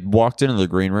 I walked into the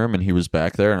green room and he was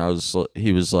back there, and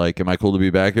he was like, "Am I cool to be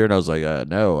back here?" And I was like,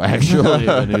 "No, actually."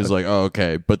 And he was like, "Oh,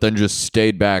 okay," but then just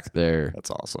stayed back there. That's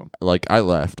awesome. Like I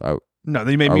left. No, then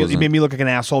he made me look like an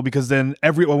asshole because then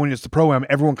when it's the Pro-Am,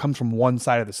 everyone comes from one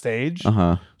side of the stage.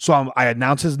 Uh-huh. So I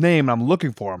announce his name and I'm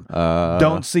looking for him.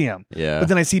 Don't see him. Yeah. But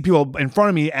then I see people in front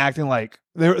of me acting like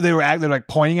they're like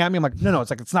pointing at me. I'm like, no,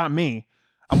 it's not me.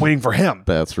 I'm waiting for him.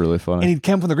 That's really funny. And he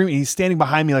came from the green. And he's standing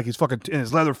behind me like he's fucking in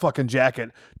his leather fucking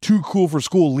jacket, too cool for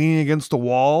school, leaning against the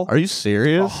wall. Are you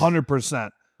serious? 100%,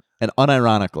 And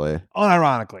unironically.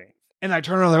 unironically. And I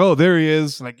turned around like, oh, there he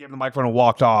is, and I gave him the microphone and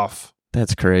walked off.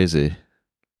 That's crazy.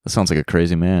 That sounds like a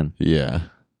crazy man. Yeah,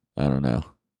 I don't know.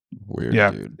 Weird,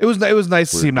 Yeah, dude. it was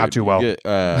nice to see him not Weird too dude. well. You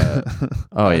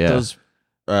get,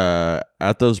 Oh,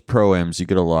 at those pro-ams, you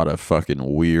get a lot of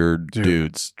fucking weird Dude.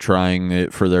 dudes trying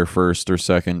it for their first or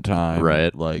second time.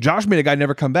 Right. Like, Josh made a guy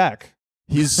never come back.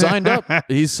 He's signed up.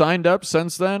 He's signed up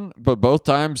since then, but both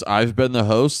times I've been the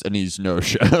host and he's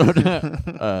no-showed.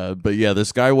 But yeah,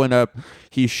 this guy went up.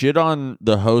 He shit on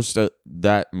the host at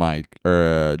that mic,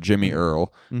 or Jimmy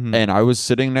Earl, and I was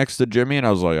sitting next to Jimmy, and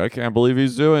I was like, I can't believe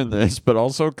he's doing this, but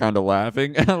also kind of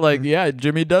laughing, like, yeah,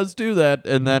 Jimmy does do that.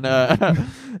 And then,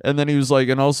 and then he was like,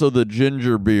 and also the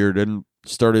ginger beard, and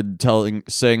started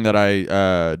saying that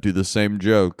I do the same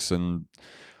jokes and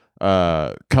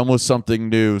come with something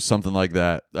new, something like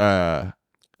that.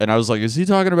 And I was like, is he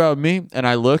talking about me? And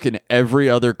I look, and every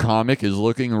other comic is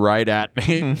looking right at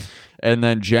me. And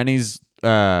then Jenny's,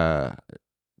 the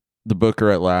booker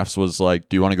at Laughs, was like,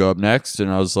 do you want to go up next?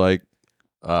 And I was like,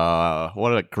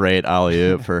 what a great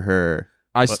alley-oop for her.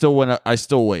 I still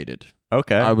waited.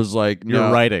 Okay. I was like, no.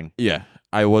 You're writing. Yeah.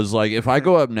 I was like, if I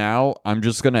go up now, I'm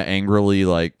just going to angrily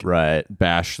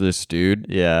bash this dude.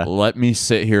 Yeah. Let me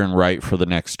sit here and write for the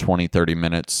next 20, 30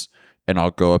 minutes, and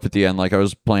I'll go up at the end like I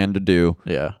was planned to do.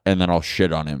 Yeah. And then I'll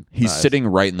shit on him. He's sitting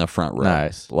right in the front row.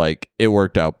 Nice. Like, it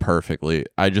worked out perfectly.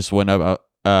 I just went up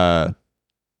and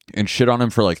shit on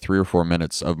him for like 3 or 4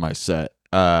 minutes of my set.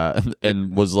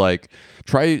 And was like,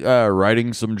 try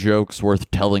writing some jokes worth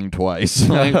telling twice.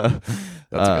 Like,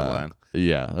 That's a good line.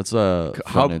 Yeah, that's a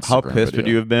how Instagram pissed video. would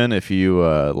you have been if you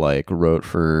wrote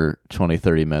for 20,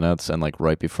 30 minutes and like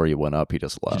right before you went up, he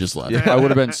just left? He just left. I would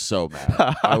have been so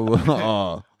mad.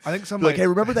 I think some Like, hey,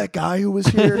 remember that guy who was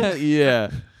here?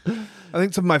 Yeah. I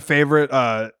think some of my favorite.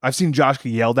 I've seen Josh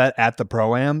get yelled at the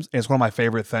pro-ams, and it's one of my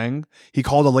favorite things. He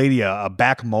called a lady a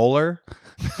back molar.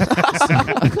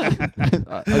 I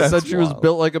said she was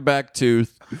built like a back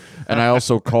tooth, and I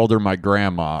also called her my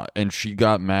grandma, and she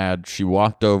got mad. She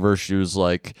walked over. She was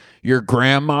like, "Your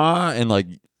grandma," and like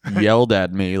yelled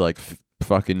at me like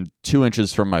fucking 2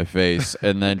 inches from my face,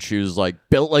 and then she was like,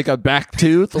 "Built like a back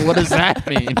tooth? What does that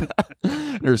mean?"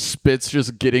 Her spit's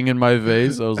just getting in my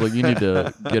face. I was like, "You need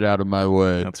to get out of my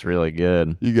way. That's really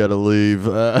good. You got to leave."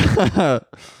 That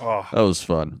was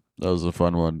fun. That was a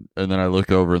fun one. And then I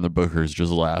look over and the booker's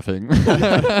just laughing.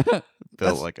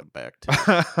 Built like a back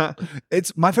tooth.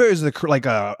 It's my favorite is I'm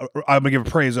gonna give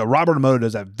praise. Robert Emoto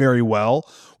does that very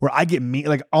well. Where I get mean,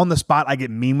 like on the spot, I get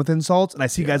mean with insults, and I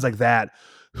see guys like that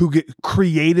who get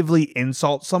creatively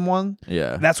insult someone.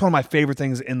 Yeah, that's one of my favorite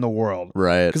things in the world.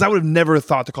 Right? Because I would have never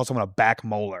thought to call someone a back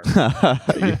molar.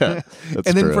 Yeah,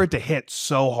 and then for it to hit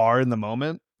so hard in the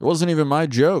moment. It wasn't even my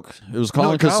joke. It was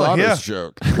Colin Casada's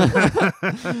joke.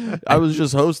 I was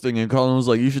just hosting, and Colin was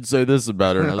like, "You should say this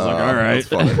about her." And I was like, "All right." That's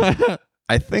funny.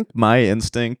 I think my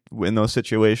instinct in those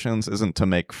situations isn't to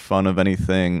make fun of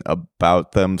anything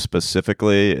about them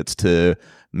specifically. It's to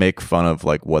make fun of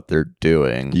like what they're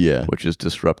doing, which is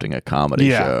disrupting a comedy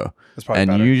show. And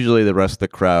better. Usually the rest of the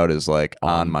crowd is like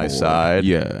on my side,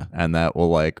 and that will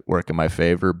like work in my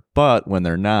favor. But when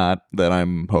they're not, then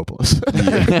I'm hopeless.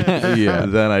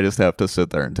 Then I just have to sit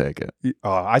there and take it.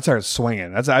 I started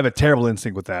swinging. I have a terrible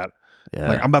instinct with that. Yeah.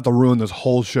 Like I'm about to ruin this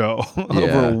whole show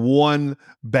over one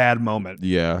bad moment.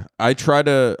 Yeah, I try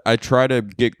to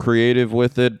get creative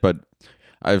with it, but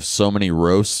I have so many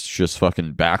roasts just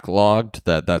fucking backlogged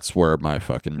that's where my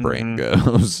fucking brain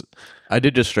goes. I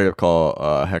did just straight up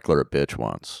call Heckler a bitch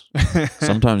once.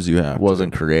 Sometimes you have. It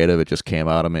wasn't creative. It just came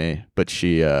out of me. But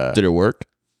she... did it work?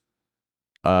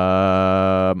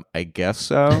 I guess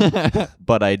so.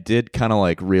 But I did kind of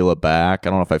like reel it back. I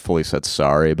don't know if I fully said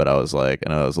sorry, but I was like, I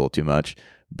know that was a little too much.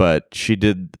 But she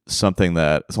did something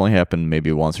that it's only happened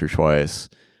maybe once or twice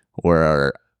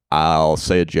where I'll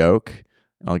say a joke.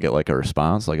 I'll get like a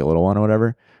response, like a little one or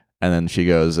whatever. And then she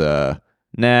goes,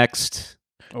 next.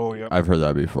 Oh, yeah. I've heard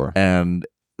that before. And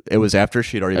it was after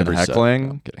she'd already been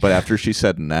heckling. But after she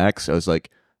said next, I was like,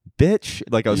 bitch.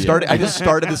 Like I just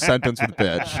started the sentence with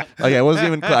bitch. Like I wasn't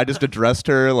even I just addressed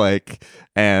her like,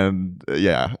 and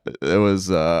it was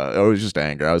just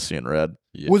anger. I was seeing red.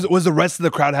 Yeah. Was the rest of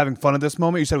the crowd having fun at this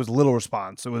moment? You said it was little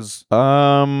response. It was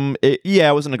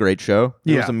it wasn't a great show.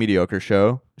 It was a mediocre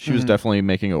show. She was definitely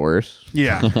making it worse.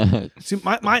 Yeah. See,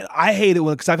 I hate it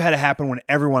because I've had it happen when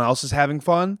everyone else is having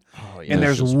fun, and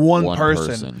there's one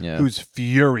person who's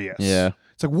furious. Yeah.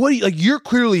 It's like, what? You're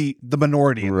clearly the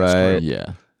minority in this group.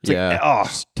 Yeah. It's like,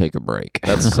 just take a break.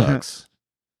 That sucks.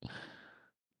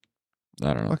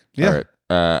 I don't know. Yeah.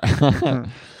 All right.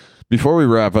 Before we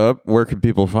wrap up, where can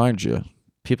people find you?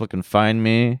 People can find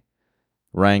me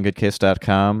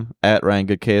RyanGoodcase.com, at Ryan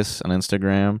Goodcase on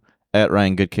Instagram, at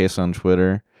Ryan Goodcase on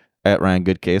Twitter, at Ryan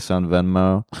Goodcase on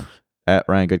Venmo, at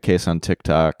Ryan Goodcase on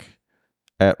TikTok,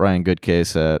 at Ryan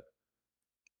Goodcase at...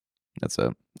 That's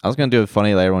it. I was going to do it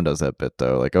funny, like everyone does that bit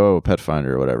though, like, oh, Pet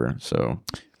Finder or whatever, so...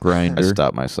 Grinder. I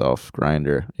stopped myself.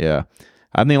 Grinder, yeah.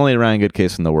 I'm the only Ryan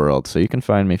Goodcase in the world, so you can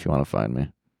find me if you want to find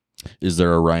me. Is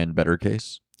there a Ryan Better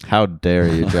Case? How dare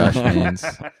you, Josh Means?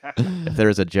 If there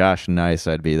was a Josh Nice,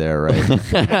 I'd be there, right?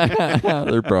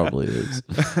 There probably is.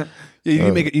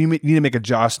 Yeah, you need to make a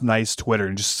Josh Nice Twitter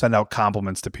and just send out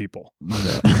compliments to people.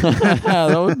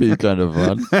 That would be kind of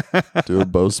fun. Do a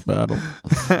boast battle.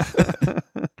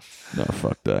 No,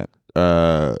 fuck that.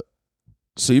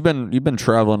 So you've been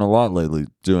traveling a lot lately,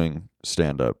 doing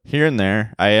stand up. Here and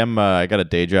there. I got a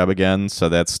day job again, so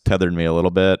that's tethered me a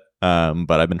little bit.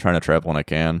 But I've been trying to travel when I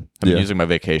can. I've been using my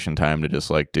vacation time to just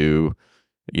like do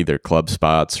either club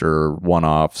spots or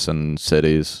one-offs in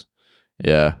cities.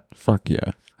 Yeah. Fuck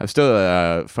yeah. I'm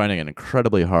still finding it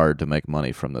incredibly hard to make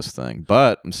money from this thing,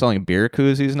 but I'm selling beer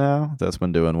koozies now. That's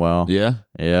been doing well. Yeah?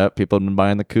 Yeah, people have been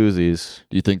buying the koozies.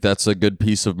 Do you think that's a good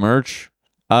piece of merch?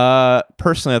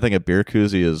 Personally, I think a beer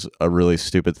koozie is a really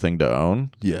stupid thing to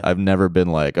own. Yeah. I've never been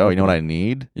like, oh, you know what I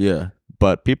need? Yeah.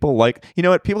 But people like, you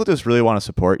know what? People just really want to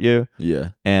support you. Yeah.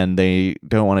 And they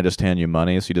don't want to just hand you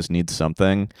money, so you just need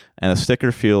something. And a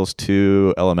sticker feels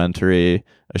too elementary.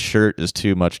 A shirt is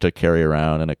too much to carry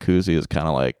around, and a koozie is kind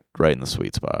of like right in the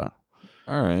sweet spot.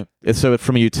 All right. So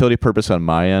from a utility purpose on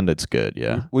my end, it's good,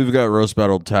 yeah. We've got roast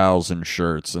battled towels and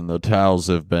shirts, and the towels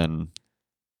have been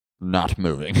not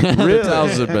moving. Really? The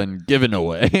towels have been given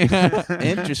away.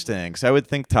 Interesting. Because I would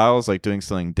think towels, like doing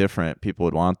something different, people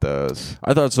would want those.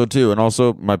 I thought so too. And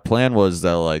also my plan was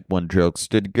that like when jokes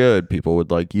did good, people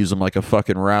would like use them like a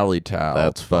fucking rally towel.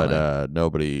 That's funny. But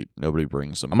nobody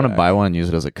brings them I'm going to back. buy one and use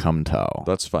it as a cum towel.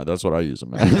 That's fine. That's what I use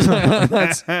them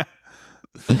as.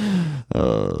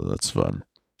 That's fun.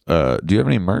 Do you have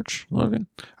any merch, Logan?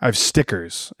 I have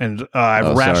stickers and I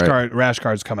have rash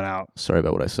cards coming out. Sorry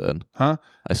about what I said. Huh?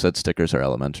 I said stickers are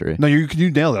elementary. No, you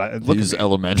nailed it. Look He's at me.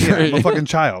 elementary. Yeah, I'm a fucking Did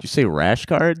child. you say rash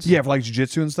cards? Yeah, for like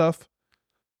jiu-jitsu and stuff.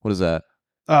 What is that?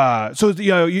 So you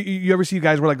know, you ever see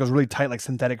guys wear like those really tight like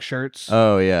synthetic shirts?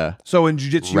 Oh, yeah. So in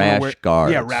jiu-jitsu, Rash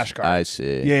guards. Yeah, rash guards. I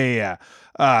see. Yeah.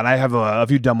 And I have a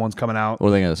few dumb ones coming out. What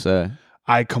are they going to say?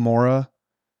 I Kimura.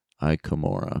 I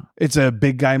Kimura. It's a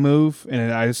big guy move,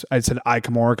 and I said I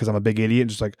Kimura because I'm a big idiot.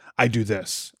 Just like I do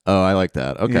this. Oh, I like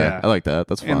that. Okay, Yeah. I like that.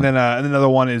 That's fun. And then another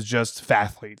one is just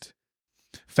fathlete.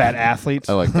 Fat athlete.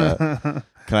 I like that.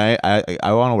 Can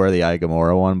I want to wear the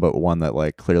Igamora one, but one that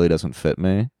like clearly doesn't fit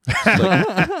me. It's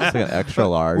like an extra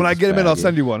large. When I get him in, I'll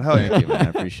send you one. Hell Thank yeah. you, man. I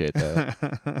appreciate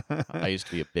that. I used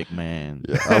to be a big man.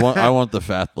 Yeah, I want the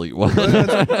fathlete one.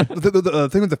 The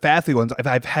thing with the fathlete ones,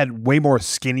 I've had way more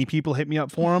skinny people hit me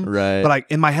up for them. Right. But like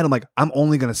in my head, I'm like, I'm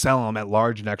only gonna sell them at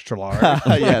large and extra large.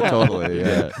 Yeah, totally.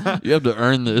 Yeah. You have to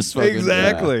earn this. Fucking,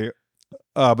 Exactly.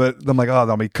 But I'm like, oh,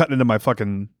 they'll be cutting into my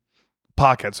fucking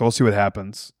pocket. So we'll see what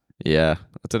happens. Yeah.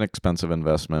 It's an expensive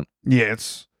investment, Yeah,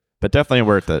 it's but definitely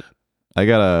worth it.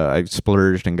 I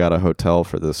splurged and got a hotel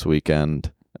for this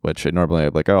weekend, which normally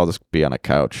I'd like, oh, I'll just be on a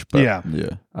couch. But yeah.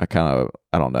 I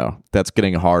don't know. That's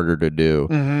getting harder to do.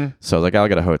 Mm-hmm. So I was like, I'll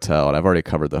get a hotel, and I've already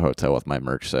covered the hotel with my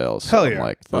merch sales. So Hell I'm yeah.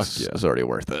 like, this is already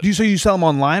worth it. So you sell them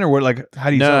online or what? Like,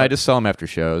 how do you? No, sell I it? just sell them after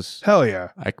shows. Hell yeah.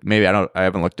 I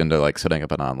haven't looked into like setting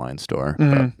up an online store,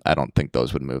 Mhm. but I don't think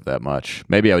those would move that much.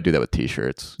 Maybe I would do that with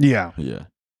t-shirts. Yeah. Yeah.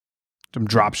 Some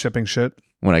drop shipping shit.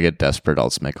 When I get desperate, I'll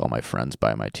just make all my friends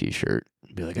buy my t-shirt.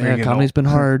 Be like, There you yeah, go. comedy's been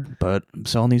hard, but I'm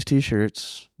selling these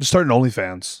t-shirts. Just starting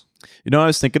OnlyFans. You know what I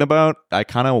was thinking about? I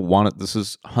kind of want it. This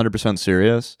is 100%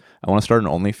 serious. I want to start an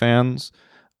OnlyFans.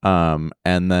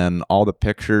 And then all the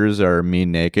pictures are me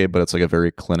naked, but it's like a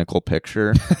very clinical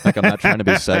picture. Like I'm not trying to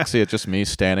be sexy. It's just me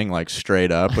standing like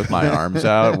straight up with my arms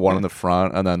out, one in the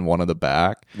front and then one in the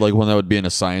back. Like one that would be in a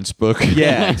science book.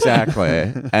 Yeah,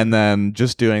 exactly. And then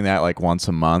just doing that like once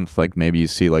a month, like maybe you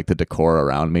see like the decor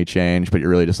around me change, but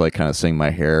you're really just like kind of seeing my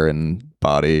hair and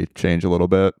body change a little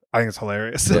bit. I think it's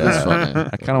hilarious. Yeah, That's funny.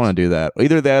 I kind of want to do that.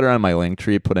 Either that or on my link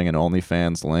tree, putting an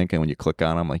OnlyFans link, and when you click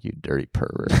on it, I'm like, you dirty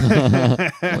pervert.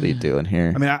 What are you doing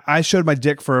here? I mean, I showed my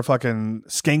dick for a fucking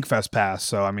Skankfest pass.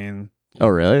 So, I mean, Oh,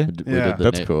 really? We Yeah. did the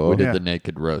That's cool. We did Yeah. the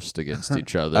naked roast against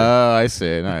each other. Oh, I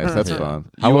see. Nice. That's Yeah.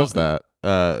 fun. You How want- was that?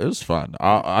 It was fun.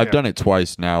 I've Yeah. done it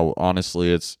twice now.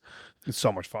 Honestly, it's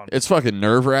so much fun. fucking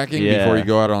nerve wracking Yeah. before you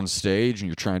go out on stage and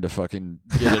you're trying to fucking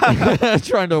get it,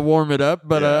 trying to warm it up.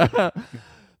 But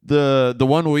the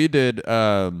one we did,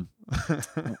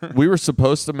 we were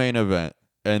supposed to main event,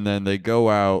 and then they go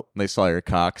out. They saw your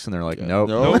cocks and they're like, nope.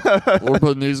 Nope. We're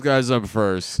putting these guys up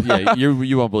first. Yeah,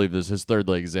 you won't believe this. His third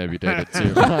leg's amputated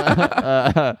too.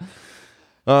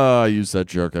 I use that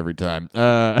joke every time.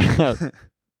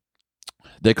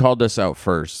 They called us out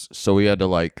first, so we had to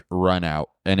like run out,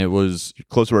 and it was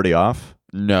Clothes were already off?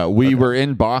 no, we were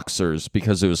in boxers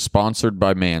because it was sponsored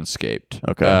by Manscaped.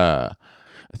 Okay. I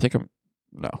think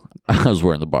No, I was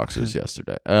wearing the boxers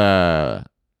yesterday.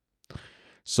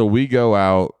 So we go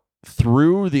out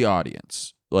through the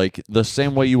audience, like the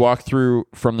same way you walk through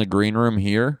from the green room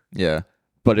here. Yeah.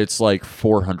 But it's like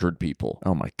 400 people.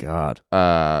 Oh my God.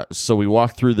 So we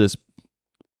walk through this.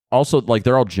 Also, like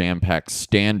they're all jam-packed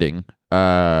standing.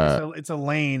 It's a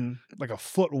lane like a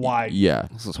foot wide. Yeah.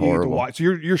 This is You need to horrible. watch. So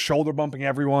you're shoulder bumping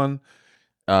everyone.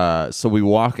 So we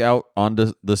walk out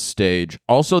onto the stage.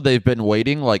 Also, they've been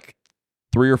waiting like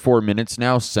 3 or 4 minutes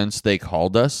now since they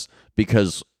called us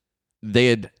because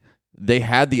they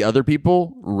had the other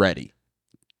people ready.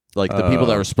 Like the people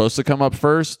that were supposed to come up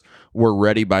first were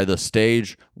ready by the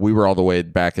stage. We were all the way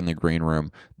back in the green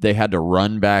room. They had to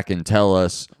run back and tell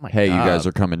us, hey, God. you guys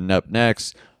are coming up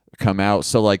next. Come out.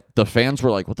 So like the fans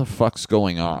were like, what the fuck's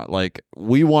going on? Like,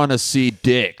 we want to see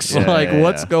dicks. Yeah, like, yeah,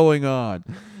 what's yeah. going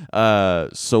on?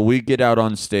 So we get out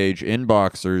on stage in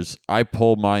boxers. I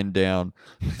pull mine down,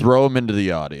 throw him into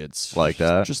the audience. Like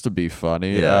that? Just to be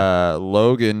funny. Yeah.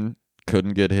 Logan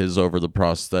couldn't get his over the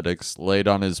prosthetics, laid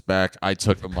on his back. I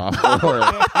took him off.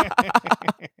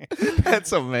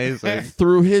 That's amazing.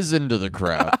 Threw his into the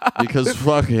crowd because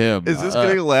fuck him. Is this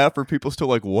getting a laugh? Or people still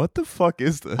like, what the fuck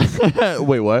is this?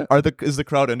 Wait, what? Is the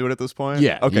crowd into it at this point?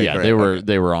 Yeah, Okay. yeah, great.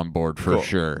 they were on board for Cool.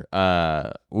 sure.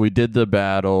 We did the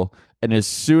battle, and as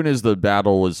soon as the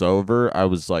battle was over, I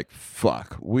was like,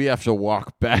 "Fuck, we have to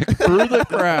walk back through the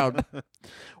crowd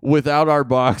without our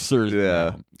boxers." Yeah.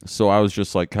 now." So I was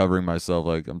just like covering myself,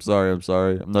 like, "I'm sorry,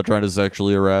 I'm not trying to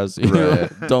sexually harass you. Right.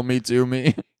 Don't me too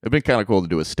me." It'd been kind of cool to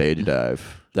do a stage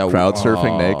dive. That Crowd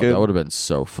surfing naked. That would have been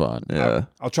so fun. Yeah.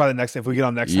 I'll try the next time. If we get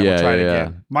on next time, Yeah, we'll try it yeah.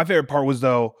 again. My favorite part was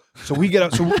though. So we get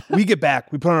up. So we get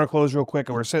back. We put on our clothes real quick,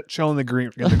 and we're chilling in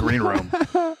the green room.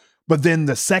 But then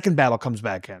the second battle comes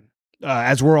back in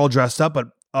as we're all dressed up. But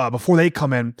before they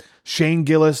come in, Shane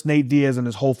Gillis, Nate Diaz, and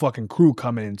his whole fucking crew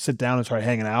come in and sit down and start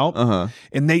hanging out. Uh-huh.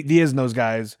 And Nate Diaz and those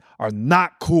guys are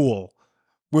not cool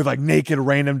with like naked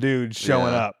random dudes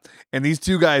showing Yeah. up. And these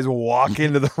two guys walk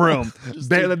into the room.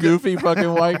 Just two goofy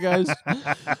fucking white guys.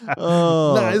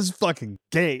 Oh. Nah, it's fucking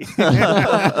gay.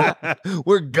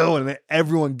 We're going, and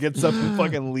everyone gets up and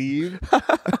fucking leave.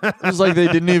 It's like they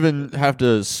didn't even have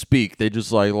to speak. They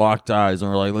just like locked eyes and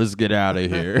were like, "Let's get out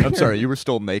of here." I'm sorry, you were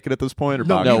still naked at this point? Or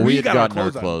No, No, boxers? we had got gotten our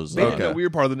on. clothes They on. didn't know we were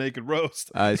part of the naked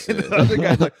roast. I see. And the other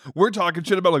guys like, we're talking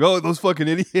shit about like, oh, those fucking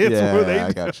idiots. What are they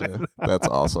I doing? gotcha. That's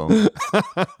awesome.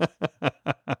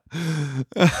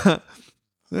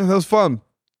 Yeah, that was fun.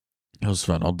 It was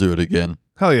fun. I'll do it again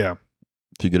Hell yeah.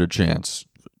 if you get a chance.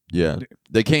 Yeah,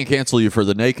 they can't cancel you for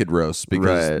the naked roast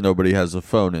because Right. nobody has a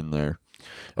phone in there,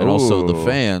 and also the Ooh.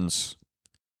 fans,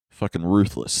 fucking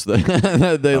ruthless. They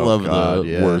Oh, love God, the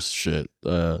yeah. worst shit.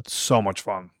 So much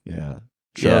fun. Yeah.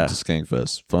 Shout Yeah. out to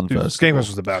Skankfest. Fun Dude, fest. Skankfest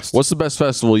was the best. What's the best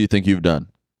festival you think you've done?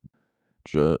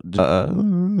 Man,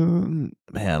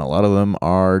 a lot of them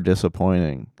are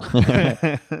disappointing.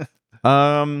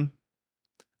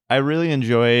 I really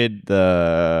enjoyed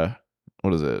the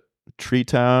what is it? Tree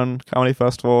Town Comedy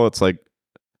Festival. It was like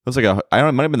I don't know,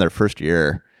 it might have been their first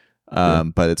year.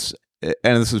 But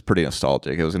and this is pretty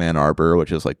nostalgic. It was in Ann Arbor,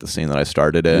 which is like the scene that I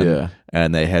started in. Yeah.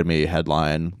 And they had me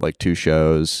headline like 2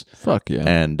 shows. Fuck yeah.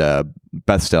 And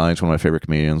Beth Stelling's one of my favorite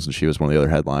comedians, and she was one of the other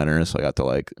headliners. So I got to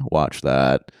like watch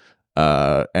that.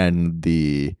 And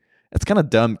it's kind of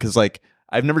dumb because like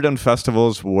I've never done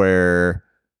festivals where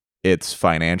it's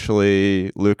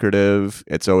financially lucrative.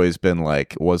 It's always been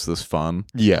like, was this fun?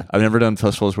 Yeah. I've never done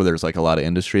festivals where there's like a lot of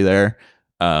industry there.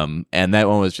 And that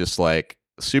one was just like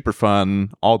super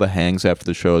fun. All the hangs after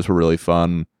the shows were really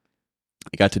fun.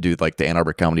 I got to do like the Ann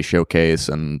Arbor Comedy Showcase,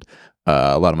 and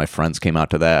a lot of my friends came out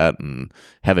to that, and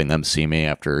having them see me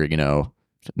after,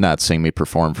 not seeing me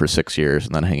perform for 6 years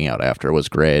and then hanging out after was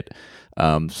great.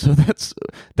 So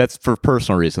that's for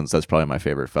personal reasons. That's probably my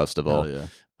favorite festival. Hell yeah.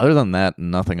 Other than that,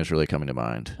 nothing is really coming to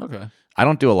mind. Okay. I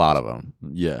don't do a lot of them.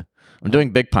 Yeah. I'm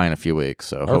doing Big Pine in a few weeks,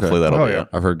 so hopefully that'll Oh, be yeah. it.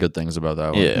 I've heard good things about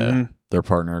that one. Yeah. Mhm. They're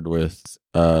partnered with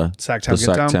Sacktown the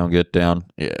Get Down. Sacktown Get Down.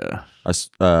 Yeah.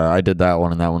 I did that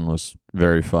one, and that one was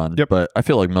very fun. Yep. But I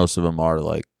feel like most of them are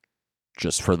like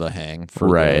just for the hang. For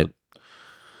Right.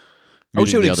 I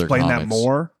wish you would meeting the other explain that comics.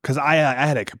 more, because I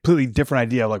had a completely different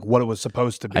idea of like what it was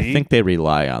supposed to be. I think they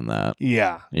rely on that.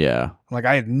 yeah, Yeah. like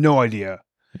I had no idea.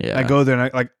 Yeah. I go there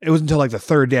and it wasn't until like the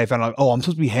third day I found out, oh, I'm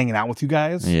supposed to be hanging out with you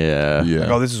guys. Yeah. Yeah. Like,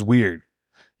 oh, this is weird.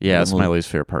 Yeah, that's my Well- least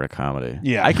favorite part of comedy.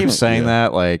 Yeah. I keep saying Yeah.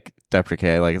 that, like,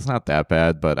 deprecate, like, it's not that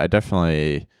bad, but I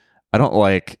don't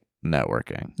like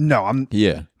networking. No,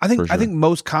 Yeah. I think for sure.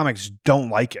 most comics don't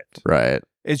like it. Right.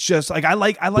 It's just like I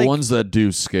like The ones that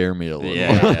do scare me a little.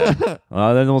 Yeah.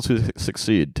 Well, then they'll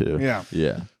succeed, too. yeah.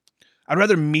 Yeah. I'd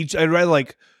rather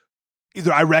like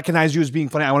either I recognize you as being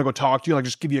funny, I want to go talk to you, like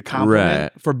just give you a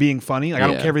compliment Right. for being funny. Like I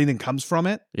don't Yeah. care if anything comes from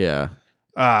it. Yeah.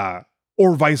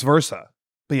 Or vice versa.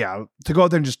 But yeah, to go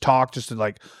out there and just talk, just to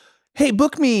like, hey,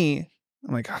 book me.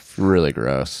 I'm like, I'd Really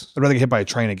gross. rather get hit by a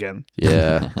train again.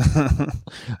 Yeah.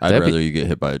 I'd That'd be- rather you get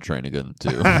hit by a train again too.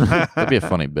 That'd be a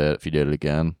funny bit if you did it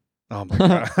again. Oh my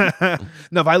god.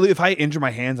 No, if I injure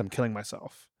my hands, I'm killing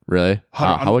myself. Really?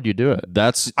 How would you do it?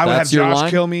 That's I would have your Josh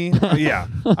line? kill me. Yeah,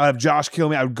 I'd have Josh kill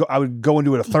me. I would go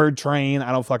into a third train.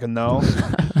 I don't fucking know.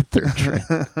 Third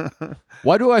train.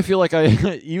 Why do I feel like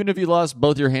even if you lost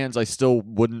both your hands, I still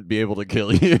wouldn't be able to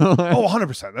kill you? Oh,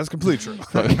 100%. That's completely true.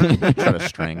 Try to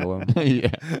strangle him.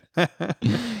 Yeah.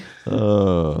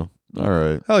 All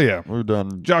right. Hell yeah. We're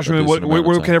done. Josh, a decent where amount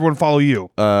of can time. everyone follow you?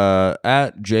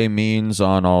 At Jmeans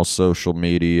on all social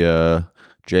media.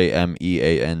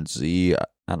 JMEANZ.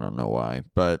 I don't know why,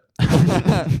 but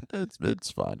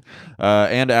it's fine.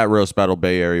 And at Roast Battle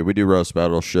Bay Area. We do Roast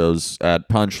Battle shows at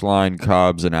Punchline,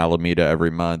 Cobb's, and Alameda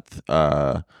every month.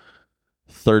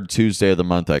 Third Tuesday of the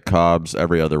month at Cobb's.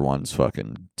 Every other one's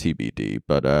fucking TBD.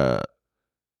 But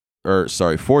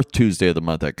fourth Tuesday of the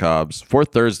month at Cobb's.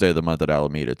 Fourth Thursday of the month at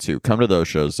Alameda too. Come to those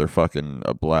shows. They're fucking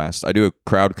a blast. I do a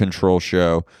crowd control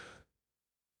show.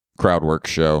 Crowd work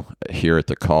show here at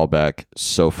the Callback.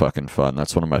 So fucking fun.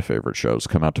 That's one of my favorite shows.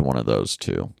 Come out to one of those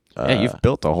too. Yeah, you've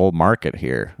built a whole market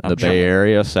here. I'm The trying. Bay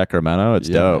Area, Sacramento. It's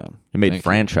Yeah, dope. man. You made Thank you.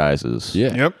 franchises.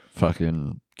 Yeah. Yep.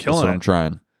 Fucking Killing that's what it. I'm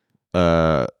trying.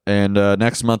 And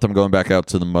next month I'm going back out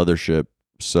to the mothership.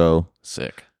 So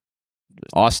Sick.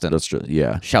 Austin. that's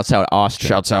just Shouts out Austin.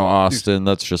 Shouts out Austin.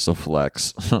 That's just a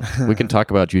flex. We can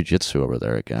talk about jujitsu over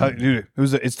there again. Dude,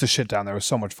 it's the shit down there. It was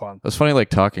so much fun. It's funny, like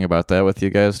talking about that with you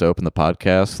guys to open the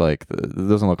podcast. Like, it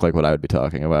doesn't look like what I would be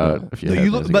talking about. If you, No, had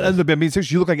you me look, as a but guest. I mean,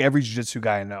 seriously, you look like every jiu-jitsu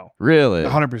guy I know. Really,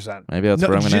 100%. maybe that's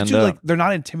where I'm going to end jiu-jitsu, up. like they're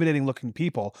not intimidating looking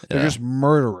people. They're Yeah. just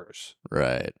murderers.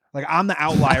 Right. Like I'm the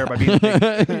outlier by being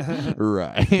big.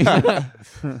 Right.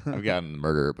 I've gotten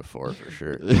murder before for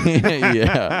sure.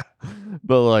 Yeah.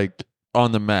 But like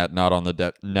on the mat, not on the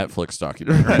Netflix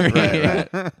documentary.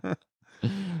 Right.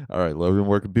 All right, Logan,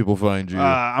 where can people find you?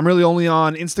 I'm really only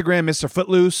on Instagram, Mr.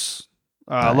 Footloose,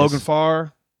 Nice. Logan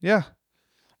Farr. Yeah.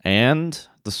 And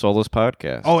the Soulless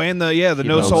podcast. Oh, and the No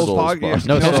No Souls Souls podcast. podcast.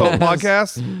 No No Souls Souls.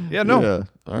 podcast. Yeah, no. Yeah.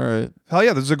 All right. Hell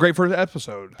yeah, this is a great first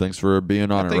episode. Thanks for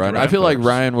being on it, thank you, Ryan. I Ryan, feel like first.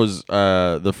 Ryan was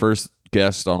the first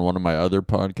guest on one of my other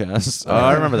podcasts. Oh,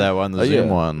 I remember that one, the Zoom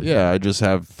yeah. one. Yeah, I just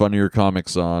have funnier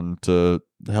comics on to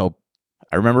help.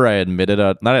 I remember I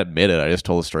just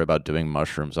told a story about doing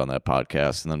mushrooms on that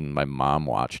podcast, and then my mom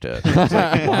watched it. I was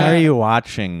like, why are you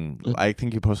watching? I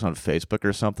think you posted on Facebook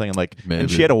or something. And like, Maybe.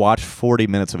 and she had to watch 40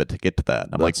 minutes of it to get to that.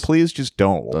 And I'm like, That's- please just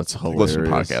don't That's listen to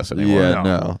hilarious. podcasts anymore. Yeah, No.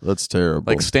 no, that's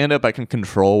terrible. Like stand up, I can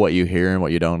control what you hear and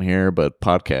what you don't hear, but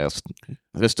podcast,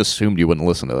 I just assumed you wouldn't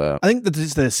listen to that. I think that this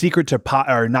is the secret to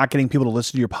or not getting people to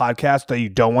listen to your podcast that you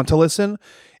don't want to listen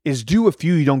is do a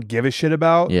few you don't give a shit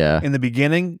about Yeah. in the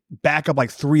beginning, back up like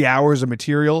 3 hours of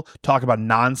material, talk about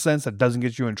nonsense that doesn't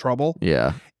get you in trouble.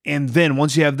 Yeah, And then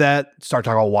once you have that, start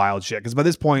talking all wild shit. Because by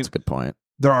this that's point, a good point.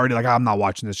 they're already like, I'm not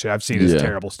watching this shit. I've seen this Yeah.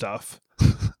 terrible stuff.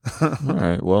 All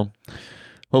right, well,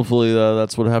 hopefully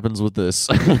that's what happens with this.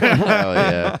 Oh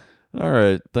yeah. All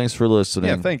right. Thanks for listening.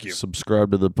 Yeah, thank you.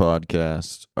 Subscribe to the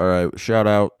podcast. All right. Shout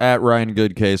out at Ryan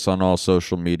Goodcase on all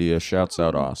social media. Shouts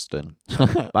out Austin.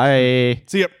 Bye.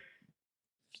 See ya.